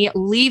ceremony,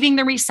 leaving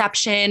the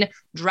reception,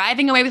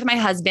 driving away with my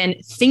husband,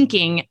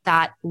 thinking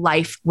that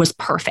life was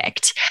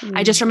perfect.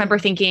 I just remember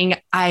thinking,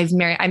 I'm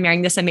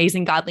marrying this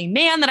amazing godly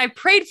man that I've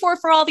prayed for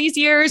all these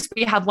years.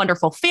 We have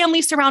wonderful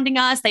families surrounding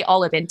us. They all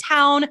live in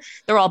town.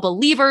 They're all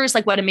believers.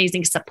 Like, what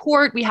amazing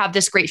support. We have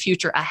this great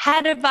future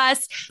ahead of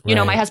us.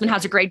 My husband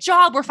has a great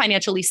job. We're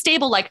financially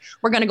stable. Like,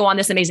 we're going to go on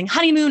this amazing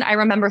honeymoon. I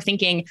remember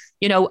thinking,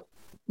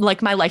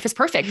 like, my life is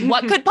perfect.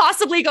 What could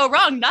possibly go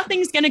wrong?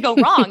 Nothing's going to go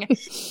wrong.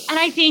 And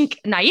I think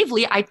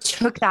naively, I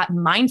took that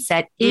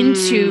mindset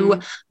into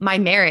my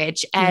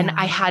marriage, and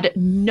I had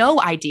no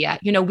idea.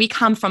 We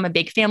come from a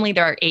big family.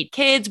 There are 8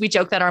 kids. We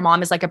joke that our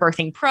mom is like a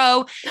birthing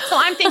pro. So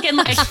I'm thinking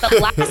like the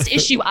last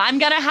issue I'm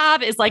going to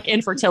have is like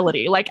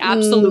infertility. Like,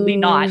 absolutely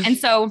not. And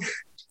so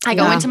I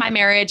go into my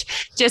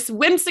marriage just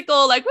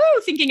whimsical, like,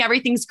 woo, thinking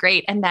everything's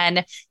great. And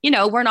then,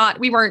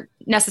 we weren't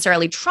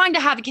necessarily trying to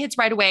have kids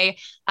right away.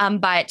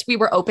 But we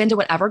were open to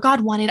whatever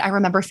God wanted. I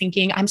remember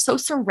thinking, I'm so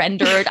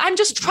surrendered. I'm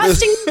just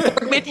trusting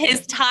with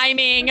his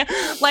timing.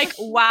 Like,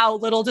 wow,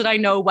 little did I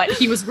know what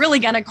he was really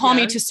going to call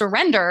me to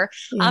surrender.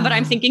 But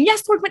I'm thinking,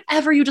 yes, Lord,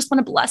 whenever you just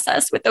want to bless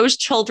us with those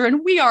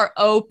children, we are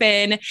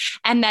open.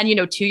 And then,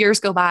 2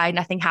 years go by,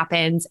 nothing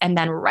happens. And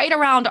then right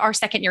around our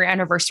 2nd year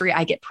anniversary,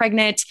 I get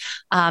pregnant.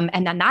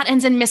 And then that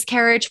ends in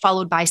miscarriage,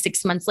 followed by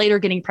 6 months later,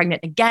 getting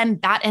pregnant again.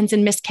 That ends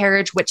in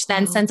miscarriage, which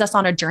then sends us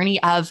on a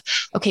journey of,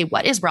 okay,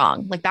 what is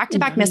wrong? Like,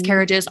 back-to-back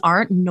miscarriages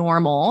aren't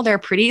normal. They're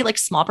pretty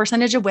small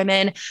percentage of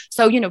women.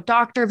 So,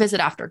 doctor visit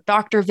after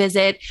doctor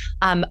visit,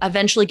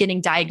 eventually getting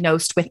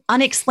diagnosed with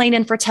unexplained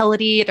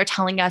infertility. They're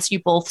telling us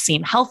you both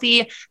seem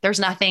healthy. There's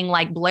nothing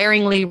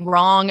blaringly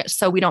wrong.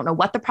 So we don't know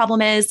what the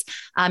problem is.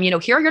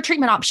 Here are your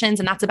treatment options,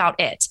 and that's about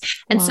it.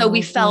 And so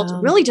we felt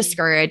really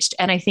discouraged,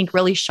 and I think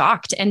really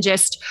shocked, and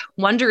just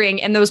wondering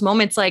in those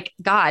moments, like,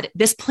 God,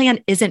 this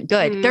plan isn't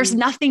good. There's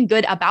nothing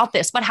good about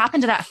this. What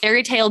happened to that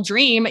fairy tale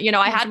dream,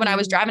 I had when I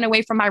was driving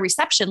away from my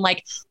reception?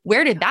 Like,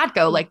 where did that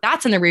go? Like,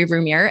 that's in the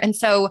rearview mirror. And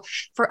so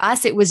for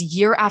us, it was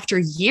year after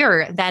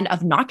year then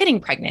of not getting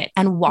pregnant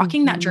and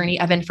walking that journey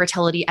of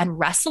infertility and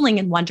wrestling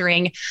and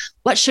wondering,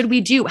 what should we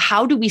do?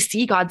 How do we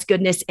see God's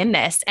goodness in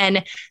this?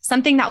 And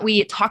something that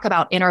we talk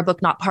about in our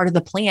book, Not Part of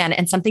the Plan,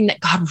 and something that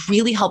God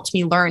really helped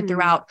me learn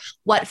throughout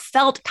what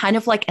felt kind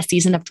of like a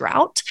season of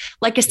drought,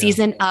 like a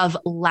season of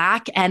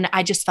lack. And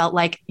I just felt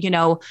like,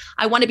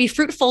 I want to be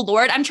fruitful,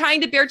 Lord. I'm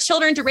trying to bear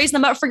children to raise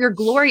them up for your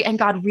glory. And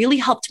God really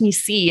helped me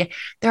see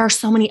there are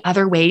so many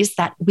other ways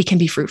that we can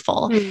be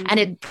fruitful.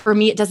 And for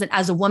me, it doesn't,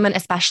 as a woman,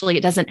 especially,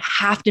 it doesn't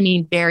have to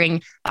mean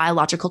bearing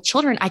biological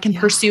children. I can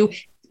pursue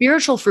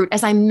spiritual fruit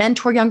as I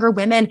mentor younger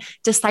women,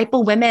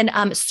 disciple women,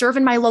 serve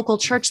in my local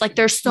church. Like,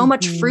 there's so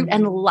much fruit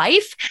and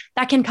life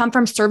that can come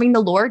from serving the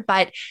Lord.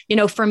 But,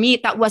 for me,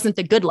 that wasn't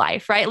the good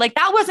life, right? Like,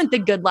 that wasn't the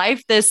good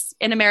life. This,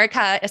 in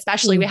America,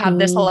 especially, we have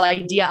this whole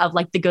idea of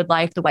like the good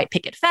life, the white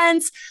picket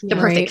fence, the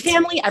perfect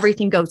family,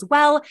 everything goes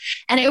well.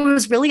 And it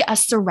was really a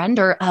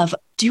surrender of,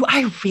 do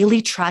I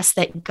really trust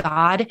that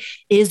God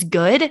is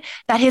good,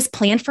 that his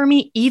plan for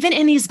me, even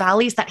in these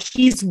valleys, that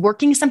he's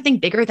working something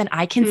bigger than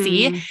I can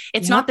see?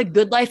 It's not the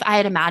good life I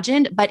had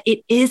imagined, but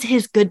it is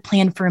his good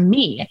plan for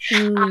me.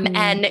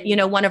 And,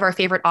 one of our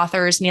favorite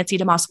authors, Nancy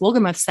DeMoss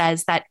Wolgemuth,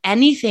 says that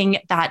anything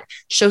that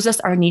shows us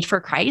our need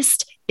for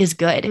Christ is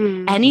good.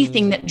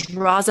 Anything that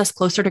draws us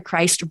closer to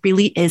Christ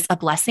really is a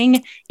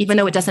blessing, even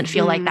though it doesn't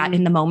feel like that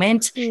in the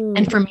moment.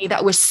 And for me,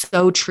 that was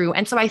so true.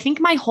 And so I think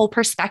my whole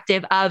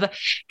perspective of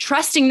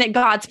trusting that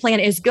God's plan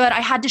is good,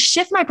 I had to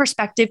shift my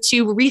perspective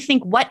to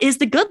rethink what is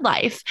the good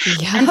life.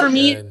 Yeah. And for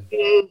me,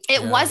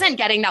 it wasn't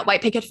getting that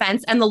white picket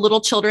fence and the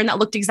little children that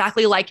looked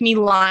exactly like me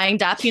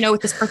lined up,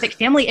 with this perfect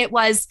family. It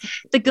was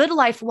the good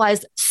life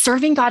was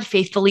serving God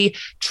faithfully,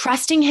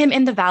 trusting him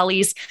in the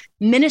valleys,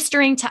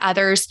 ministering to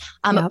others,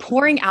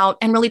 pouring out,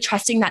 and really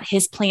trusting that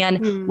his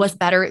plan was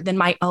better than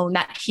my own,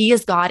 that he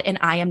is God and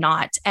I am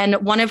not. And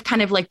one of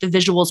kind of like the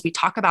visuals we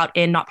talk about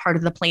in Not Part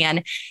of the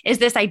Plan is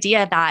this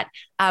idea that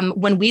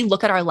when we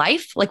look at our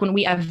life, like when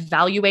we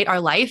evaluate our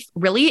life,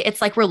 really,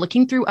 it's like we're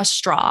looking through a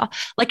straw,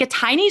 like a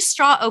tiny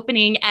straw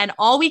opening, and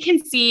all we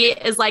can see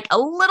is like a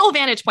little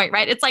vantage point,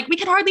 right? It's like we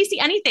can hardly see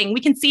anything. We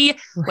can see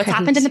what's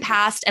happened in the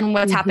past and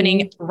what's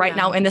happening right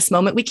now in this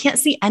moment. We can't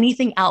see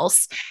anything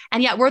else.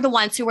 And yet we're the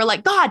ones who are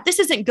like, God, this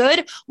isn't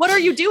good. What are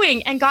you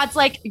doing? And God's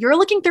like, you're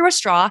looking through a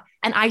straw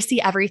and I see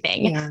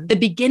everything. Yeah. The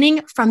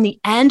beginning from the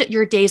end,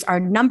 your days are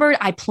numbered.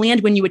 I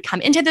planned when you would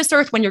come into this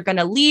earth, when you're going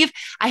to leave.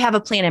 I have a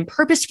plan and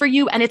purpose for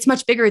you. And it's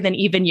much bigger than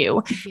even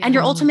you. Yeah. And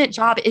your ultimate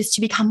job is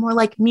to become more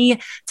like me,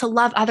 to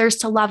love others,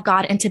 to love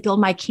God, and to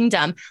build my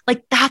kingdom.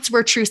 Like that's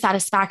where true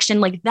satisfaction,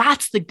 like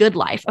that's the good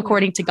life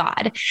according to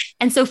God.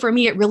 And so for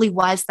me, it really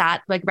was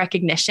that like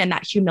recognition,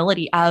 that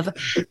humility of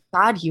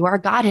God, you are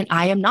God and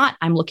I am not.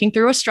 I'm looking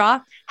through a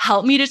straw.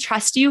 Help me to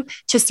trust you,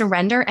 to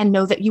surrender and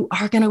know that you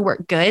are going to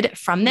work good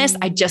from this.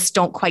 I just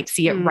don't quite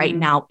see it right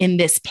now in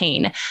this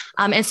pain.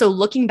 And so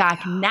looking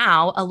back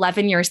now,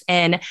 11 years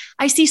in,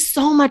 I see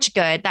so much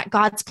good, that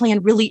God's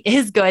plan really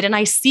is good. And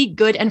I see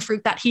good and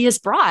fruit that he has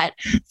brought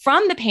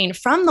from the pain,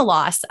 from the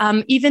loss,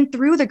 even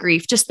through the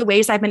grief, just the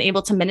ways I've been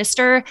able to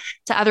minister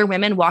to other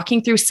women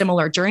walking through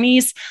similar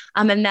journeys.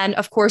 And then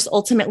of course,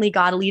 ultimately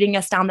God leading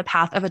us down the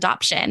path of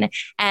adoption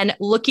and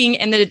looking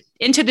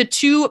into the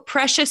two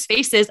precious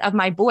faces of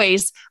my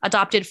boys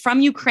adopted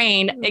from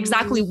Ukraine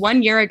exactly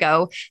 1 year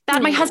ago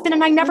that my husband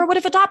and I never would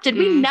have adopted.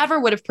 We never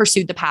would have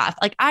pursued the path.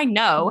 Like I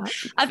know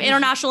of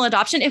international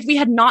adoption if we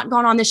had not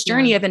gone on this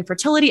journey of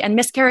infertility and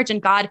miscarriage,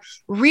 and God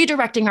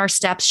redirecting our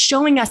steps,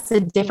 showing us a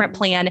different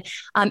plan.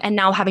 And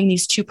now having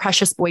these two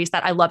precious boys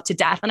that I love to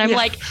death. And I'm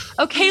like,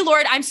 okay,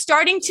 Lord, I'm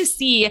starting to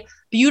see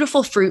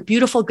beautiful fruit,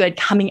 beautiful good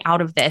coming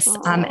out of this.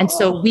 And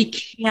so we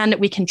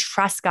can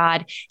trust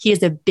God. He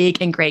is a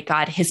big and great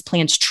God. His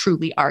plans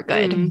truly are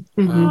good.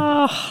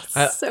 Oh,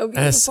 so beautiful.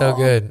 That's so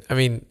good. I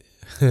mean,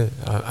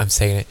 I'm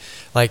saying it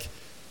like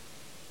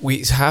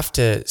we have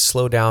to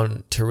slow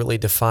down to really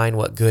define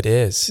what good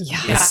is.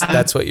 Yeah.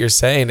 That's what you're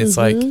saying. It's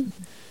like,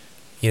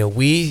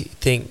 we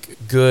think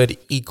good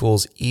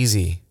equals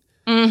easy,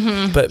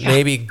 but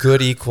maybe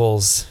good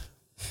equals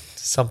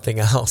something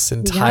else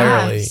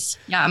entirely. Yes.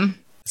 Yeah.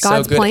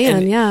 God's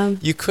plan,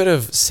 You could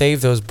have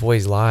saved those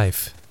boys'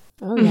 life.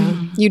 Oh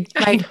yeah, you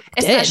right.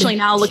 Especially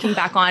now looking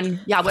back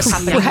on what's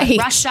happening in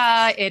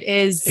Russia. It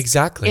is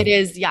exactly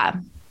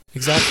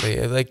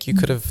like you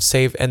could have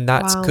saved, and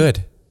that's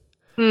good.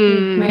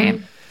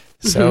 Right.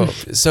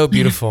 So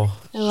beautiful.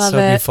 I love it.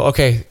 Beautiful.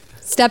 Okay.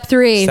 Step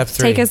three.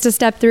 Take us to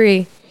step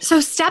 3. So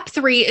step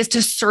 3 is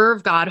to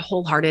serve God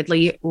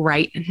wholeheartedly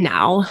right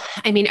now.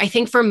 I mean, I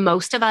think for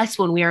most of us,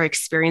 when we are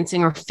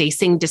experiencing or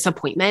facing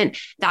disappointment,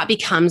 that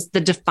becomes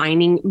the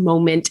defining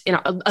moment in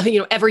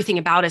everything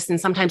about us. And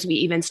sometimes we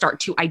even start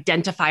to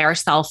identify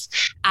ourselves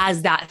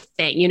as that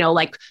thing.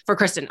 Like for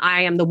Kristen,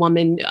 I am the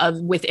woman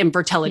with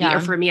infertility, or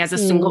for me as a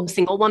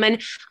single woman,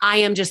 I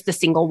am just the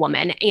single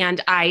woman.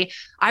 And I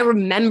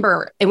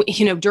remember,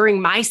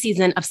 during my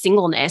season of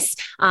singleness,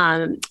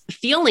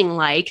 feeling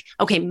like,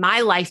 okay,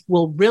 my life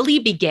will really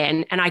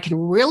begin, and I can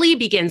really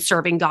begin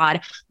serving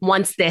God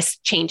once this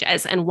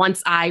changes and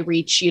once I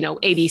reach,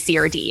 A, B, C,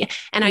 or D.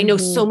 And I know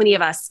so many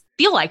of us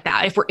feel like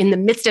that if we're in the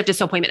midst of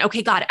disappointment.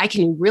 Okay, God, I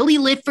can really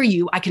live for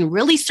you. I can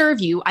really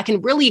serve you. I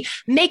can really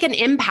make an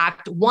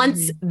impact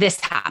once this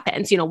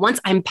happens, once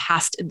I'm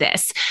past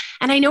this.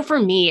 And I know for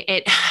me,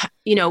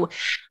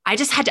 I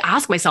just had to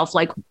ask myself,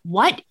 like,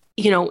 what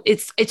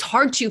it's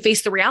hard to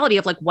face the reality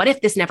of like, what if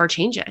this never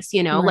changes?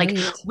 Like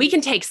we can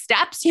take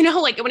steps,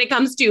 like when it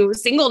comes to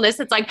singleness,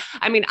 it's like,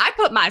 I mean, I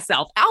put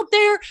myself out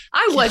there.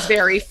 I was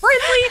very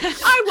friendly.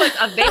 I was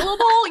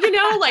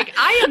available, like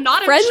I am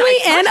not friendly a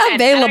shy and person,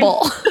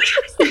 available.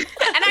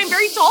 And I'm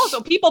very tall.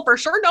 So people for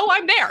sure know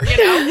I'm there,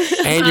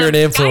 And you're an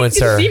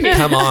influencer.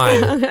 Come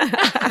on.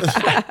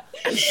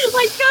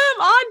 Like,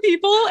 come on,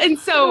 people. And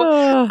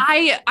so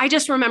I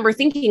just remember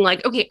thinking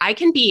like, okay, I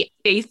can be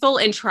faithful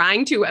in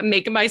trying to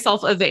make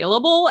myself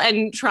available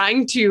and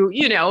trying to,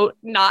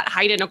 not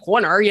hide in a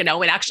corner, and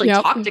actually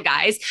talk to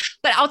guys.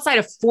 But outside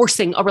of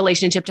forcing a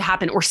relationship to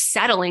happen or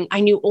settling, I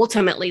knew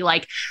ultimately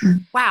like,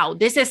 wow,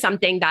 this is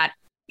something that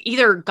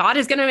either God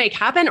is going to make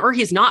happen or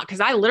he's not. Cause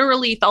I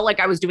literally felt like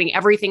I was doing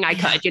everything I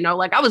could,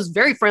 like I was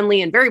very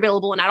friendly and very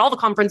available and at all the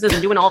conferences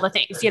and doing all the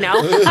things,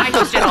 I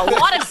hosted a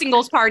lot of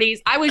singles parties.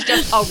 I was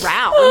just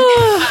around.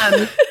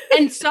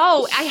 And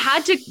so I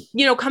had to,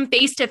 come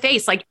face to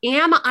face. Like,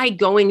 am I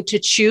going to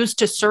choose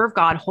to serve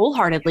God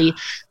wholeheartedly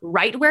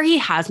right where he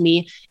has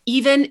me,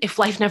 even if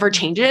life never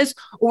changes?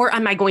 Or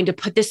am I going to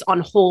put this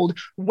on hold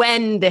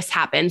when this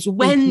happens,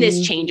 when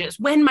this changes,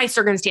 when my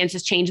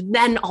circumstances change,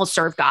 then I'll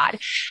serve God.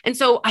 And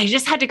so I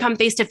just had to come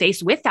face to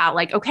face with that.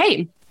 Like,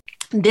 okay,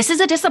 this is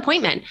a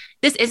disappointment.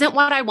 This isn't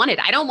what I wanted.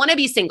 I don't want to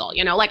be single,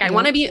 I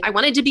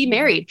wanted to be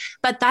married,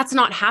 but that's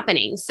not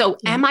happening. So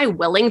am I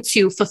willing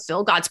to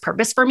fulfill God's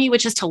purpose for me,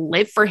 which is to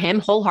live for him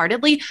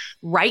wholeheartedly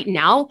right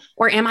now?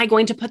 Or am I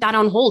going to put that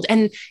on hold?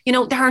 And,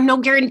 there are no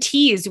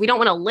guarantees. We don't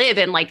want to live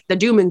in like the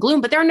doom and gloom,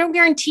 but there are no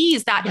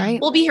guarantees that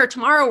we'll be here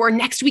tomorrow or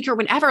next week or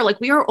whenever. Like,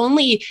 we are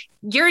only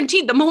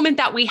guaranteed the moment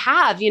that we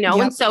have,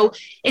 And so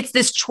it's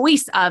this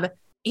choice of,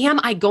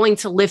 am I going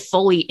to live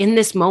fully in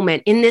this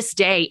moment, in this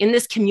day, in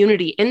this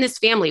community, in this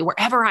family,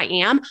 wherever I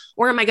am?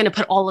 Or am I going to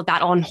put all of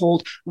that on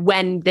hold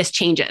when this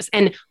changes?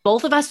 And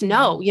both of us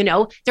know,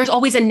 there's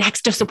always a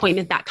next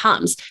disappointment that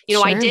comes.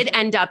 I did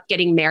end up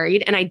getting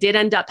married and I did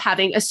end up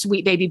having a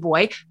sweet baby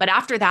boy. But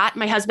after that,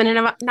 my husband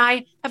and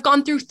I have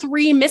gone through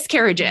 3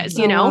 miscarriages,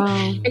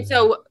 And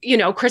so,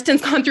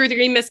 Kristen's gone through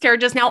 3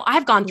 miscarriages. Now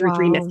I've gone through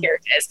 3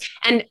 miscarriages.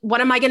 And what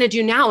am I going to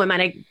do now? Am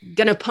I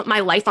going to put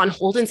my life on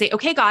hold and say,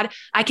 okay, God,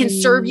 I can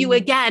serve you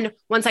again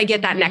once I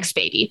get that next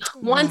baby.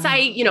 Once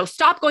I,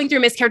 stop going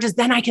through miscarriages,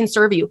 then I can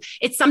serve you.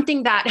 It's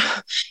something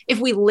that if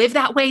we live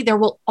that way, there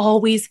will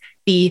always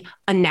be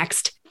a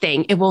next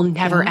thing. It will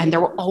never end.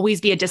 There will always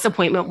be a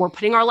disappointment we're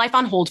putting our life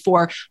on hold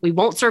for. We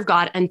won't serve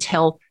God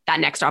until that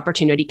next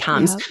opportunity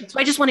comes. So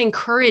I just want to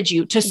encourage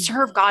you to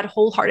serve God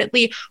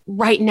wholeheartedly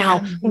right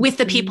now with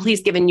the people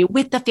he's given you,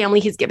 with the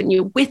family he's given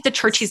you, with the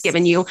church he's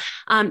given you,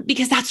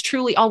 because that's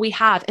truly all we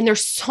have. And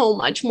there's so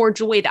much more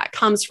joy that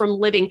comes from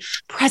living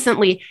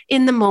presently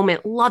in the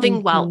moment,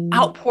 loving well,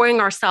 outpouring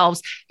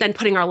ourselves, than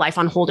putting our life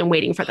on hold and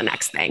waiting for the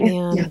next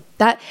thing.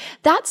 That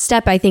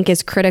step, I think,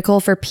 is critical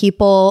for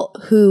people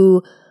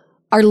who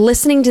are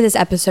listening to this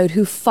episode,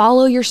 who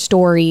follow your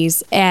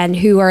stories and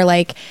who are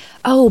like,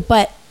 oh,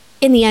 but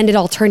in the end, it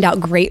all turned out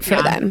great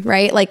for them,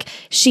 right? Like,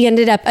 she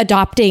ended up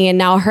adopting and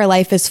now her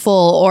life is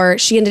full, or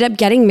she ended up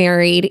getting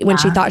married when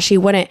she thought she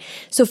wouldn't.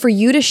 So for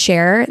you to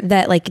share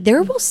that, like,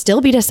 there will still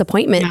be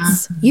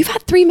disappointments. You've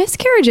had 3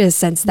 miscarriages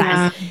since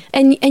then.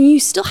 And you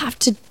still have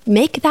to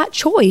make that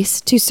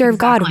choice to serve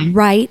God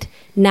right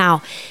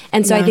now.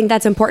 And so I think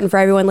that's important for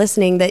everyone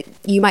listening, that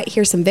you might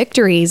hear some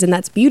victories and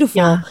that's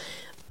beautiful,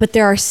 but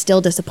there are still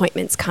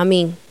disappointments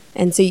coming.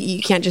 And so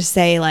you can't just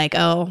say like,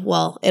 oh,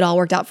 well, it all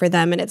worked out for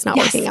them and it's not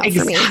working out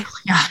for me.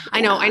 Yeah,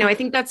 I know. I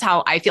think that's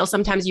how I feel.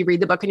 Sometimes you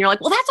read the book and you're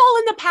like, well, that's all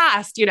in the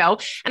past,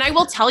 And I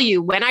will tell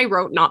you, when I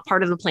wrote Not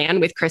Part of the Plan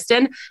with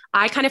Kristen,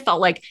 I kind of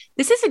felt like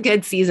this is a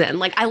good season.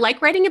 Like, I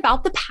like writing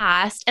about the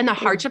past and the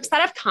hardships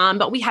that have come,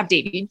 but we have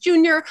David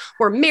Jr.,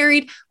 we're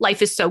married,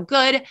 life is so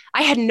good.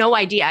 I had no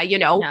idea,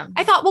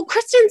 I thought, well,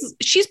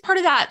 she's part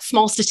of that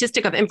small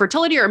statistic of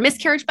infertility or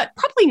miscarriage, but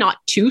probably not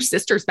 2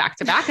 sisters back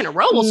to back in a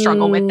row will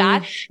struggle with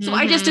that. So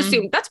I just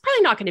assumed that's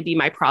probably not going to be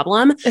my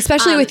problem.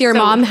 Especially with your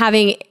mom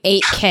having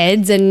 8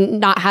 kids and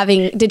not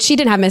having, she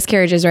didn't have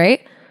miscarriages,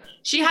 right?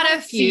 She had a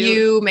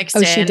few mixed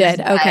in. Oh, she did.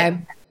 Okay.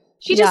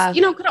 She just,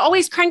 could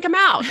always crank them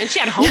out. And she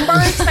had home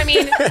births. I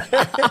mean,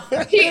 that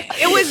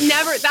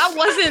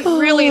wasn't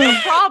really the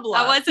problem.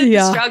 That wasn't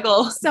the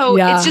struggle. So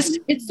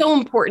it's so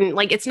important.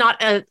 Like, it's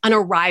not an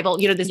arrival,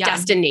 this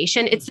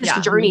destination. It's this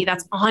journey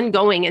that's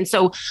ongoing. And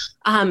so,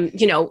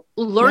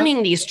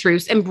 learning these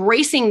truths,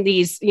 embracing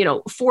these,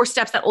 4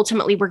 steps that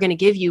ultimately we're going to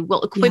give you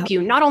will equip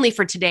you not only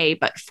for today,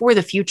 but for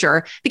the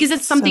future, because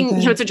it's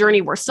something, it's a journey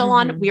we're still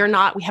on. We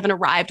haven't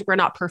arrived. We're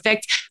not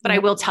perfect, but I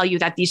will tell you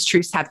that these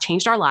truths have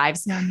changed our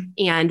lives.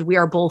 And we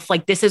are both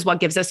like, this is what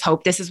gives us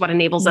hope. This is what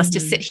enables us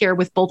to sit here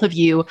with both of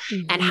you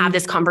and have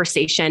this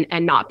conversation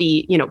and not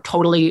be,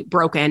 totally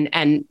broken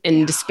and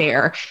in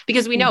despair,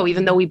 because we know,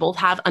 even though we both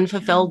have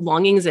unfulfilled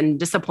longings and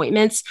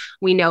disappointments,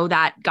 we know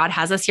that God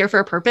has us here for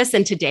a purpose.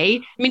 And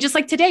today, just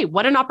like today,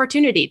 what an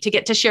opportunity to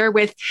get to share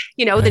with,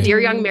 the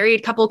Dear Young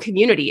Married Couple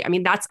community.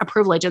 That's a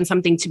privilege and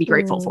something to be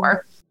grateful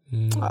for.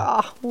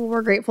 Oh, well,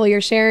 we're grateful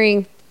you're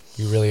sharing.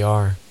 You really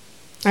are.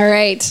 All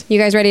right. You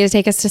guys ready to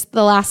take us to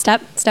the last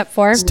step? Step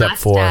 4? Step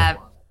 4.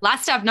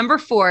 Last step, number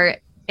 4,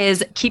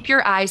 is keep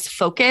your eyes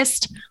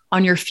focused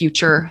on your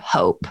future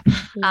hope.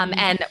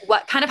 And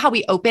what kind of how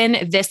we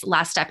open this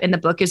last step in the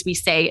book is we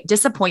say,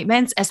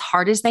 disappointments, as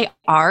hard as they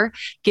are,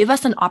 give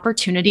us an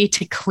opportunity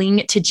to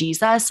cling to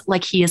Jesus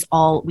like he is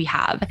all we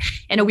have.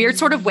 In a weird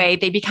sort of way,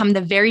 they become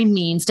the very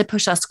means to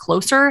push us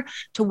closer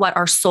to what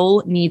our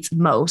soul needs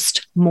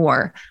most,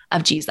 more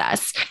of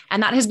Jesus.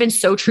 And that has been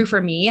so true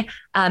for me,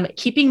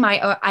 keeping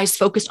my eyes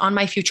focused on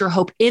my future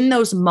hope in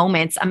those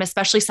moments,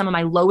 especially some of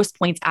my lowest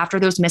points after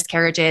those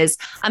miscarriages.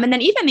 And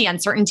then even the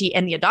uncertainty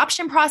in the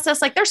adoption process.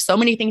 Like, there's so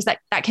many things that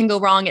can go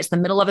wrong. It's the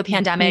middle of a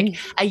pandemic,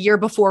 a year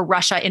before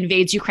Russia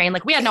invades Ukraine.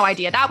 Like, we had no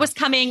idea that was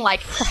coming,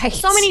 like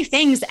so many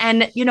things.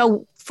 And,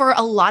 for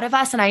a lot of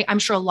us, and I'm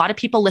sure a lot of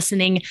people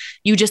listening,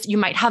 you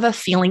might have a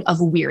feeling of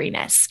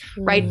weariness,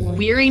 right?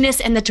 Weariness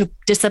in the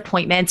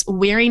disappointments,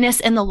 weariness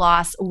in the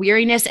loss,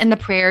 weariness in the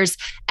prayers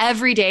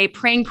every day,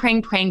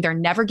 praying. They're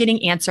never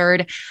getting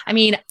answered. I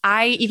mean,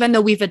 even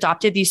though we've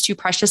adopted these two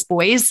precious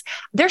boys,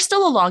 there's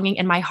still a longing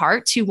in my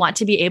heart to want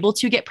to be able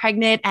to get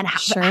pregnant and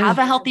have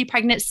a healthy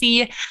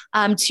pregnancy,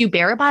 to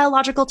bear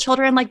biological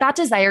children. Like that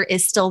desire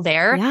is still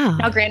there. Yeah.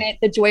 Now, granted,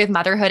 the joy of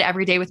motherhood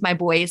every day with my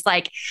boys,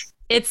 like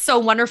it's so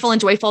wonderful and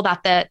joyful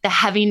that the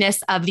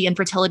heaviness of the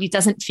infertility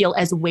doesn't feel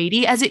as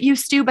weighty as it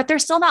used to, but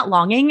there's still that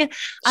longing.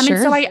 And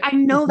so I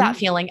know that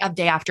feeling of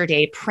day after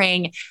day,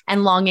 praying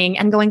and longing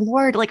and going,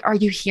 Lord, like, are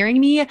you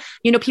hearing me?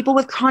 You know, people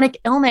with chronic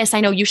illness.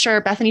 I know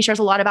Bethany shares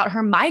a lot about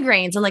her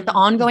migraines and like the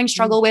ongoing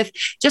struggle with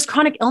just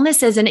chronic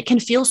illnesses. And it can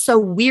feel so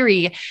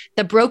weary,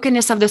 the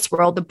brokenness of this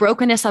world, the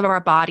brokenness of our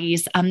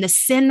bodies, the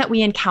sin that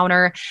we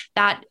encounter,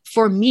 that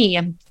for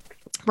me,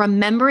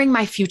 remembering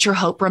my future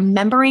hope,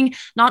 remembering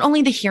not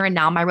only the here and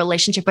now, my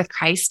relationship with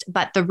Christ,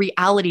 but the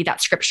reality that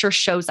scripture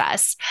shows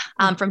us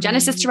from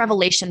Genesis to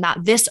Revelation,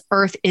 that this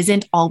earth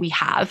isn't all we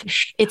have.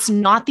 It's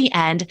not the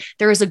end.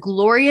 There is a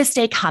glorious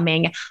day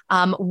coming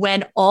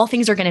when all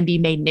things are going to be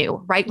made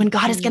new, right? When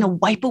God is going to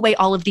wipe away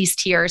all of these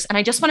tears. And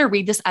I just want to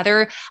read this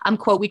other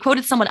quote. We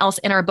quoted someone else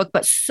in our book,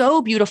 but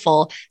so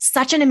beautiful,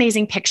 such an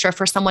amazing picture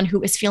for someone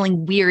who is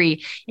feeling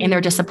weary in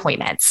their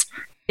disappointments.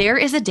 There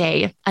is a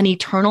day, an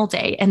eternal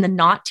day in the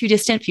not too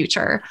distant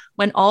future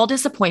when all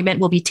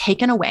disappointment will be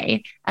taken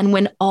away and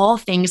when all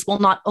things will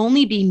not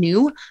only be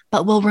new,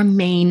 but will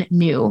remain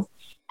new.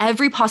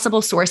 Every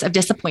possible source of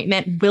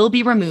disappointment will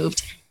be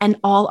removed and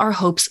all our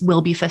hopes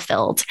will be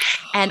fulfilled.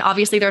 And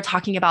obviously they're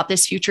talking about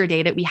this future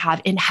day that we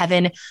have in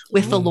heaven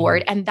with the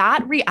Lord. And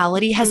that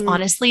reality has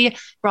honestly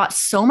brought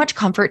so much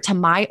comfort to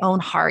my own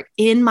heart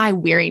in my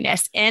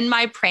weariness, in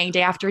my praying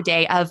day after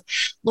day of,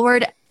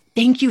 Lord,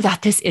 thank you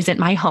that this isn't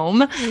my home,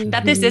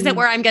 that this isn't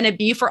where I'm going to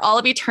be for all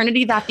of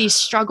eternity, that these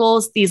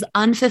struggles, these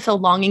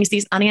unfulfilled longings,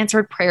 these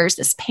unanswered prayers,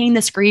 this pain,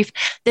 this grief,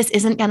 this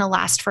isn't going to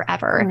last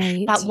forever.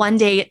 Right. That one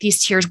day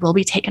these tears will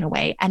be taken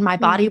away and my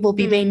body will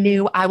be made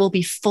new. I will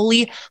be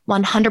fully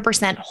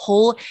 100%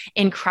 whole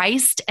in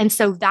Christ. And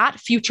so that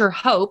future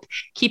hope,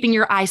 keeping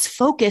your eyes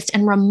focused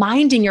and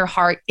reminding your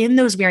heart in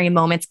those weary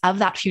moments of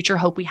that future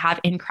hope we have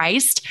in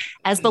Christ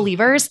as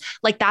believers,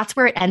 like that's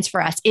where it ends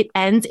for us. It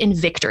ends in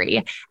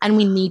victory. And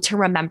we need to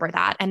remember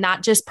that. And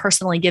that just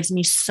personally gives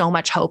me so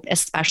much hope,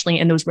 especially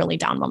in those really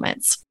down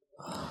moments.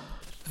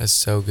 That's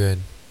so good.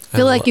 I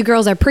feel like you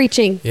girls are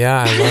preaching.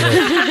 Yeah, I love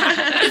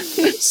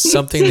it.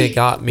 Something that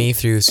got me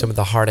through some of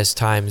the hardest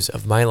times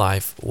of my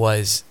life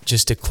was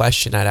just a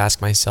question I'd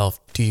ask myself.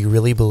 Do you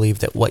really believe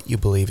that what you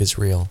believe is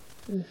real?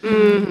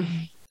 And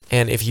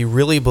if you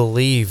really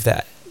believe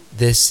that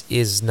this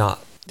is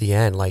not the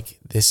end, like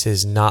this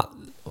is not,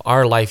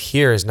 our life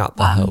here is not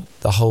the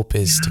hope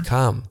is to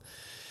come.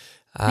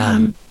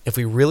 If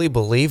we really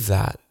believe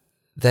that,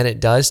 then it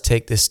does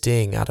take the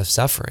sting out of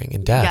suffering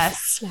and death.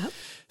 Yes. Yep.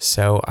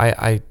 So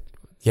I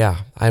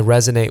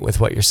resonate with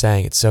what you're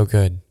saying. It's so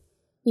good.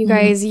 You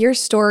guys, your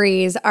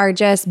stories are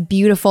just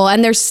beautiful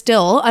and they're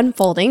still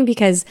unfolding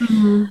because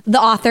the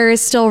author is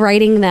still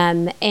writing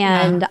them.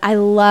 And I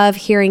love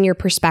hearing your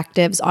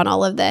perspectives on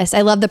all of this.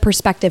 I love the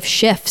perspective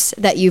shifts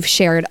that you've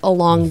shared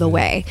along the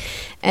way.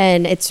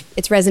 And it's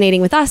resonating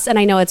with us. And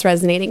I know it's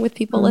resonating with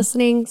people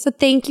listening. So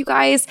thank you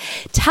guys.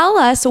 Tell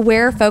us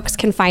where folks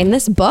can find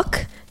this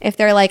book. If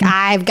they're like,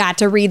 I've got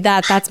to read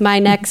that. That's my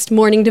next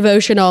morning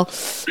devotional.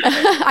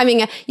 I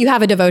mean, you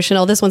have a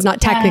devotional. This one's not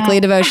technically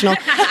a devotional.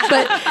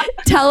 But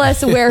tell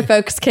us where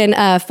folks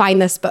can find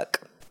this book.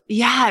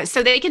 Yeah.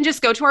 So they can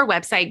just go to our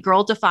website,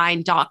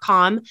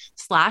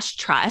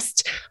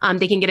 girldefined.com/trust.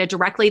 They can get it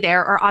directly there,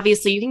 or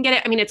obviously you can get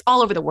it. I mean, it's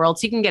all over the world.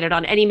 So you can get it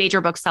on any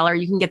major bookseller.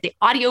 You can get the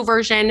audio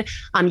version.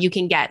 You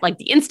can get like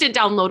the instant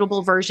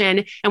downloadable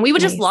version. And we would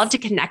just love to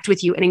connect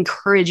with you and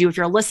encourage you. If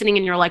you're listening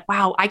and you're like,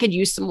 wow, I could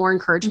use some more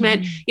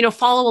encouragement,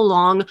 follow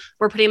along.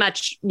 We're pretty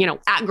much,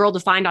 at Girl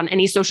Defined on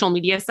any social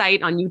media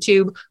site, on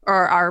YouTube,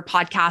 or our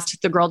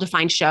podcast, The Girl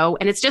Defined Show.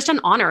 And it's just an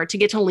honor to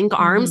get to link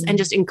arms and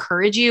just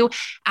encourage you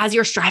as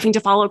you're striving to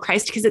follow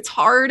Christ, because it's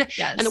hard.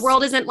 Yes. And the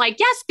world isn't like,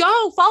 yes,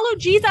 go follow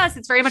Jesus.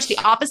 It's very much the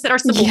opposite. Our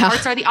simple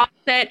hearts are the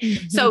opposite.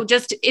 So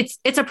just,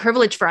 it's a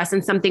privilege for us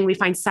and something we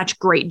find such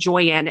great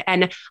joy in.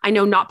 And I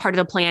know not part of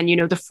the plan,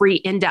 the free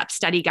in-depth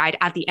study guide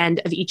at the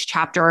end of each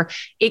chapter,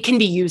 it can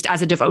be used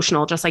as a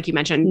devotional, just like you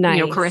mentioned,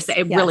 Carissa,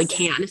 it really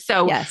can.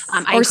 So,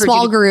 or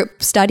small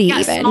group study,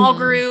 even small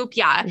group.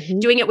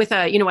 Doing it with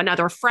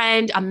another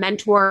friend, a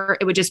mentor,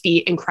 it would just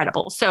be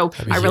incredible. So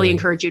I really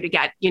encourage you to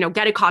get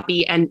a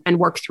copy and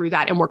work through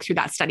that and work through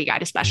that study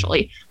guide,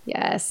 especially.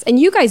 Yes. And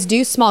you guys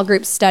do small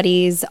group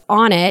studies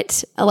on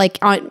it, like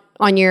on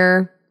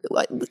your,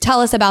 tell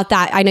us about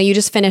that. I know you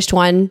just finished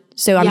one,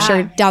 so I'm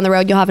sure down the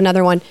road you'll have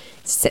another one.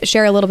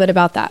 Share a little bit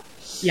about that.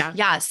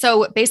 Yeah.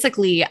 So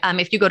basically,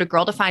 if you go to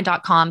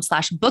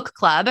girldefined.com/book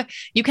club,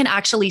 you can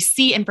actually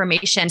see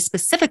information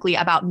specifically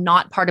about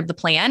Not Part of the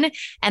Plan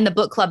and the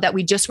book club that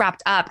we just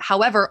wrapped up.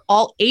 However,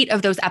 all 8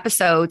 of those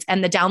episodes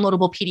and the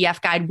downloadable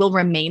PDF guide will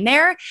remain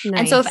there. Nice.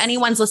 And so if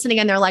anyone's listening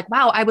and they're like,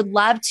 wow, I would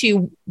love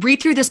to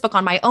read through this book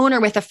on my own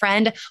or with a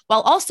friend,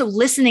 while also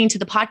listening to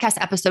the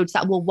podcast episodes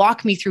that will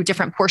walk me through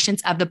different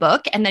portions of the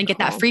book and then get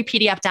that free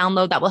PDF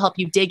download that will help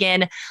you dig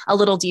in a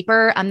little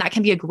deeper. That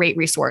can be a great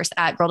resource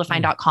at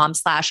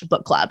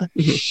girldefined.com/book club.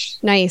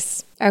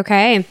 Nice.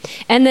 Okay.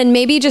 And then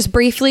maybe just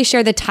briefly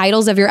share the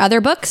titles of your other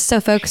books so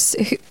folks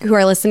who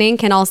are listening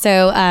can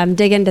also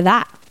dig into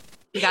that.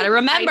 You got to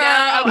remember.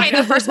 Okay,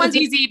 the first one's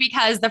easy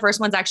because the first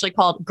one's actually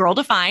called Girl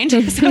Defined.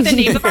 So the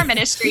name of our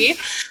ministry,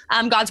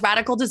 God's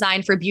Radical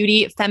Design for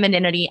Beauty,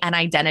 Femininity, and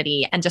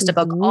Identity, and just a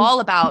book all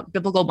about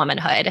biblical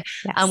womanhood,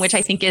 which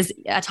I think is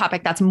a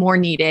topic that's more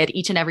needed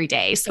each and every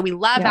day. So we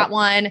love that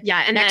one.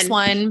 Yeah. And next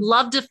one,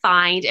 Love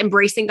Defined,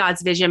 Embracing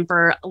God's Vision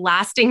for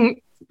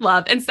Lasting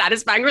Love and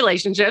Satisfying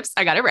Relationships.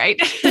 I got it right.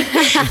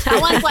 That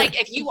one's like,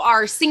 if you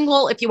are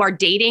single, if you are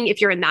dating, if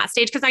you're in that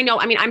stage, because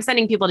I'm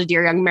sending people to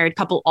Dear Young Married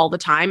Couple all the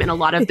time. And a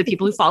lot of the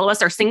people who follow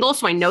us are single.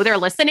 So I know they're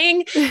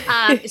listening.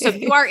 So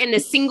if you are in the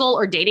single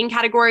or dating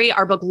category,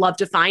 our book Love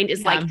Defined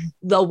is like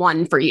the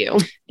one for you.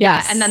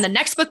 Yes. And then the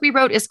next book we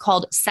wrote is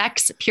called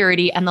Sex,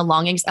 Purity, and the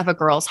Longings of a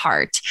Girl's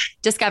Heart,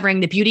 Discovering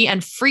the Beauty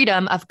and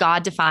Freedom of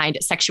God-Defined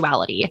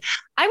Sexuality.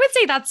 I would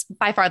say that's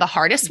by far the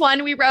hardest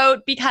one we wrote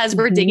because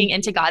we're digging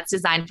into God's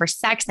design for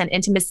sex and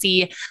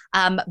intimacy.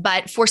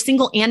 But for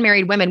single and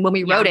married women, when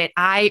we wrote it,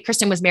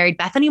 Kristen was married,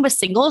 Bethany was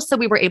single. So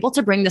we were able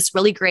to bring this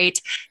really great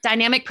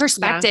dynamic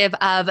perspective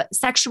of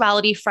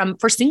sexuality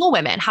for single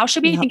women. How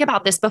should we think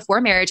about this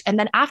before marriage and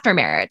then after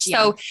marriage?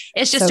 So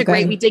it's just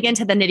we dig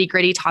into the nitty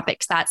gritty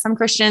topics that some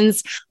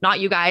Christians,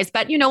 not you guys,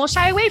 but will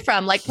shy away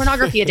from, like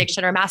pornography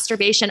addiction or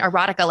masturbation,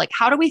 erotica. Like,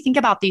 how do we think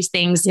about these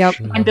things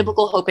and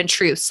biblical hope and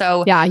truth?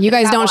 So you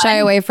guys don't shy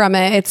away from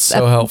it. It's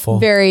so helpful.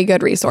 Very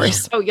good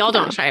resource. Oh, y'all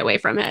don't shy away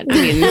from it. I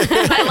mean,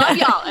 I love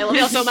y'all. I love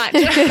y'all so much.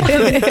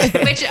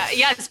 Which,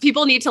 yes,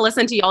 people need to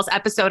listen to y'all's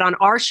episode on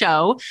our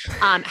show,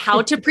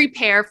 How to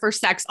Prepare for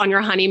Sex on Your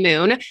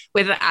Honeymoon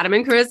with Adam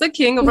and Carissa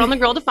King over on the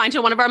Girl Defined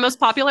Show, one of our most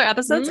popular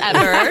episodes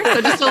ever.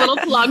 So just a little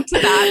plug to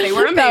that. They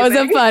were amazing. That was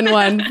a fun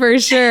one for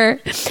sure.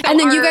 So and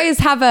then you guys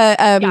have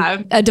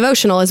a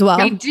devotional as well.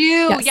 We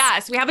do.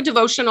 Yes. We have a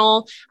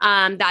devotional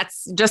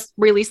that's just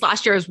released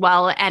last year as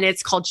well. And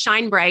it's called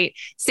Shine Bright,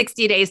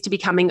 60 Days to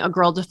Becoming a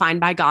Girl Defined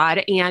by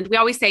God. And we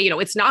always say,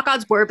 it's not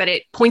God's word, but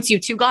it points you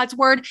to God's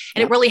word.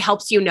 And it really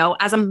helps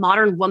as a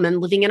modern woman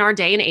living in our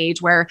day and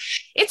age where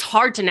it's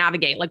hard to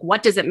navigate, like,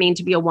 what does it mean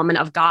to be a woman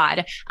of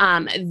God?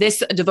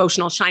 This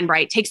devotional Shine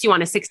Bright takes you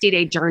on a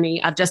 60-day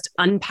journey of just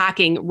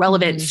unpacking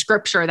relevant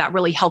scripture that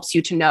really helps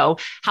you to know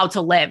how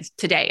to live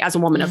today as a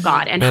woman of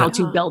God and how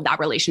to build that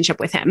relationship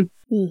with him.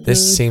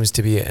 This seems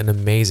to be an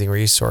amazing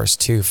resource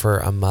too for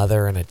a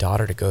mother and a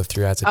daughter to go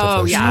through as a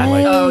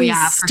devotional.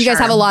 Do you guys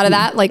have a lot of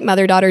that, like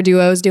mother-daughter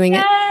duos doing it?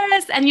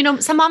 Yes.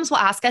 And some moms will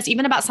ask us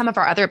even about some of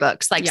our other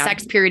books, like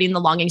Sex, Purity, and the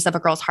Longings of a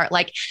Girl's Heart.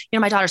 Like,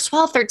 my daughter's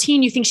 12,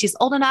 13. You think she's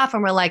old enough?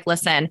 And we're like,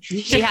 listen,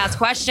 she has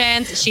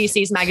questions. She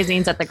sees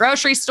magazines at the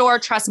grocery store.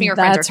 Trust me, her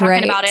friends are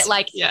talking about it.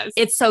 Like,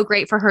 it's so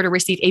great for her to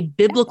receive a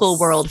biblical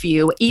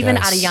worldview, even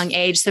at a young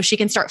age, so she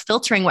can start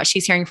filtering what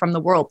she's hearing from the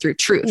world through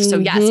truth. So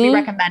yes, we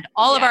recommend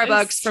all of our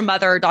books for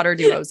mother-daughter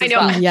duos as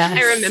well.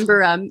 I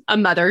remember a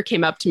mother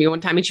came up to me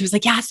one time and she was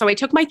like, so I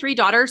took my 3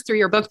 daughters through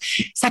your book,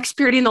 Sex,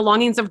 Purity, and the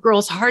Longings of a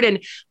Girl's Heart.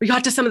 And we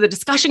got to some of the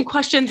discussion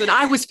questions and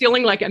I was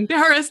feeling like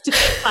embarrassed,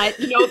 but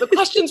the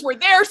questions were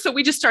there. So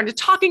we just started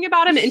talking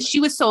about them. And she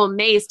was so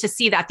amazed to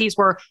see that these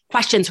were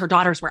questions her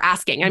daughters were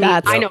asking. I mean,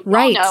 I know,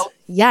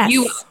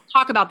 you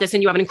talk about this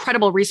and you have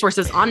incredible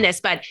resources on this,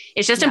 but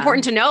it's just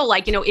important to know,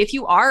 like, if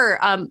you are,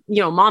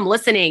 mom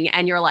listening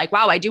and you're like,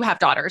 wow, I do have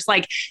daughters,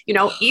 like,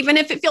 even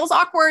if it feels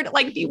awkward,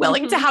 like be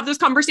willing to have those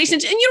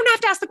conversations and you don't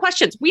have to ask the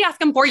questions. We ask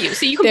them for you.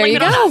 So you can blame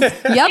it on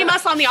us. Blame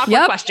us on the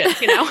awkward questions,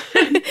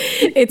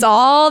 It's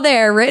all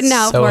there written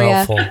out for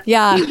you.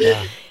 Yeah.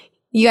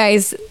 You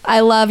guys, I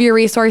love your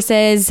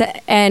resources.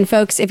 And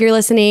folks, if you're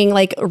listening,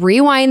 like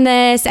rewind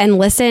this and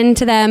listen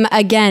to them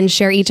again.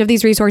 Share each of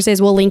these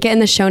resources. We'll link it in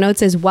the show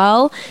notes as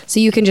well.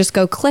 So you can just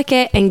go click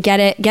it and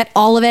get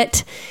all of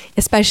it,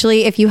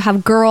 especially if you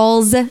have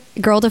girls.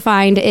 Girl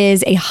Defined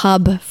is a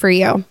hub for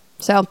you.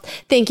 So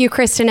thank you,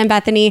 Kristen and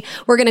Bethany.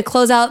 We're going to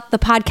close out the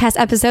podcast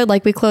episode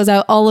like we close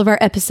out all of our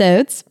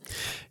episodes.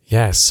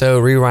 Yeah. So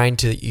rewind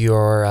to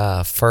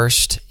your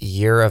first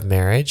year of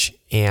marriage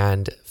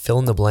and fill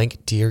in the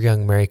blank, dear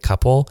young married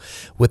couple,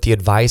 with the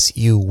advice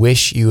you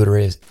wish you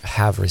would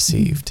have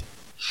received.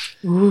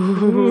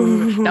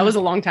 Ooh, that was a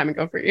long time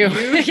ago for you.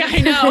 Yeah, I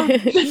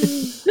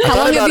know. How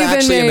long have you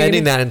been married?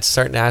 Amending that and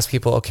starting to ask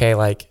people, okay,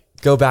 like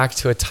go back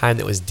to a time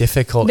that was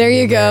difficult. There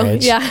you go.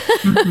 Marriage, yeah.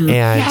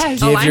 And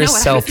give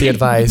yourself the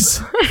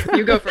advice.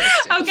 You go first.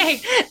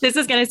 Okay. This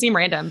is going to seem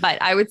random, but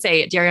I would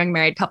say, dear young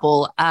married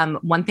couple,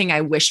 one thing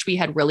I wished we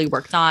had really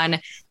worked on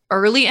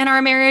early in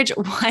our marriage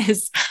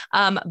was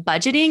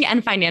budgeting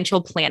and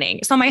financial planning.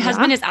 So my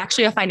husband is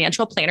actually a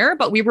financial planner,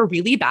 but we were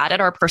really bad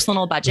at our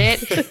personal budget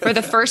for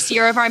the first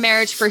year of our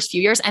marriage, first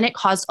few years, and it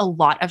caused a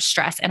lot of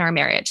stress in our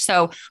marriage.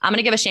 So I'm going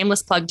to give a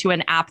shameless plug to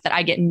an app that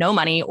I get no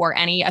money or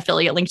any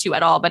affiliate link to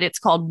at all, but it's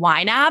called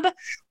YNAB.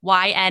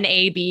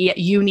 YNAB,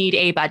 You Need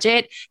a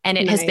Budget. And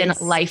it has been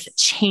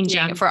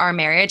life-changing for our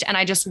marriage. And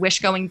I just wish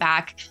going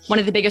back, one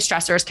of the biggest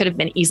stressors could have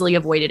been easily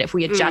avoided if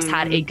we had just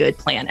had a good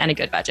plan and a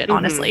good budget,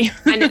 honestly.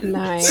 And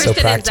So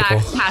Kristen and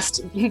practical.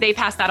 Zach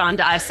passed that on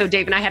to us. So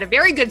Dave and I had a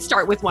very good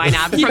start with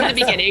YNAB from the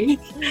beginning.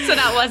 So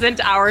that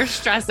wasn't our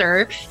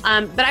stressor.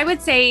 But I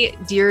would say,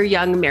 dear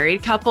young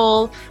married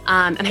couple,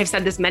 and I've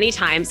said this many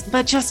times,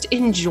 but just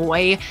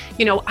enjoy,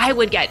 I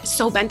would get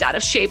so bent out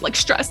of shape, like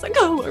stressed, like,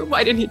 oh, Lord,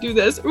 why didn't he do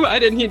this? Why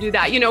didn't he do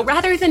that?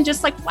 Rather than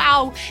just like,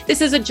 wow,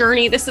 this is a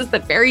journey. This is the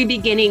very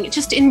beginning.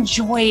 Just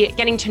enjoy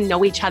getting to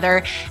know each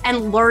other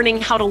and learning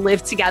how to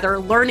live together,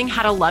 learning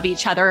how to love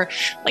each other.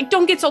 Like,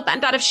 don't get so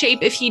bent out of shape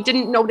if he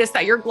didn't notice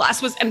that your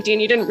glass was empty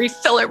and you didn't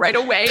refill it right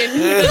away and he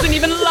doesn't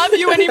even love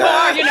you anymore.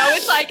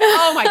 It's like,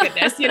 oh my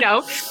goodness,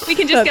 we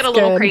can just get a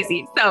little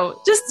crazy.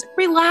 So just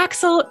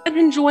relax and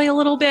enjoy a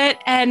little bit.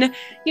 And,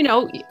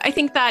 I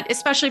think that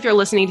especially if you're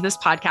listening to this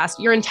podcast,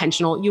 you're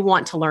intentional, you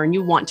want to learn,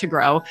 you want to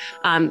grow.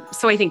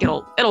 So I think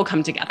it'll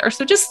come together.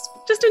 So just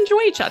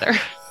enjoy each other.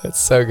 That's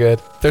so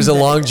good. There's a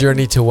long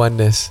journey to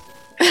oneness.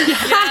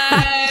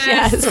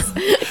 Yes.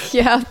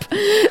 Yep.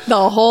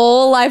 The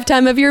whole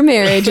lifetime of your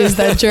marriage is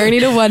that journey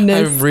to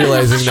oneness. I'm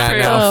realizing that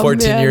now,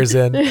 14 years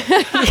in.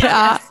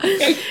 Yeah.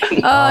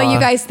 You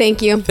guys,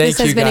 thank you. This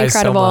has been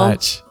incredible. So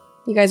much.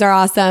 You guys are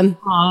awesome.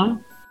 Aw,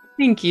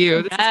 thank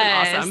you. This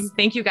has been awesome.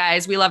 Thank you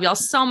guys. We love y'all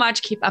so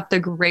much. Keep up the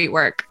great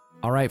work.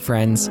 All right,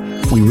 friends,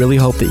 we really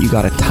hope that you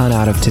got a ton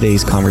out of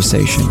today's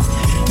conversation.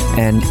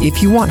 And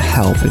if you want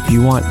help, if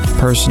you want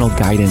personal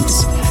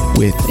guidance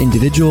with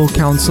individual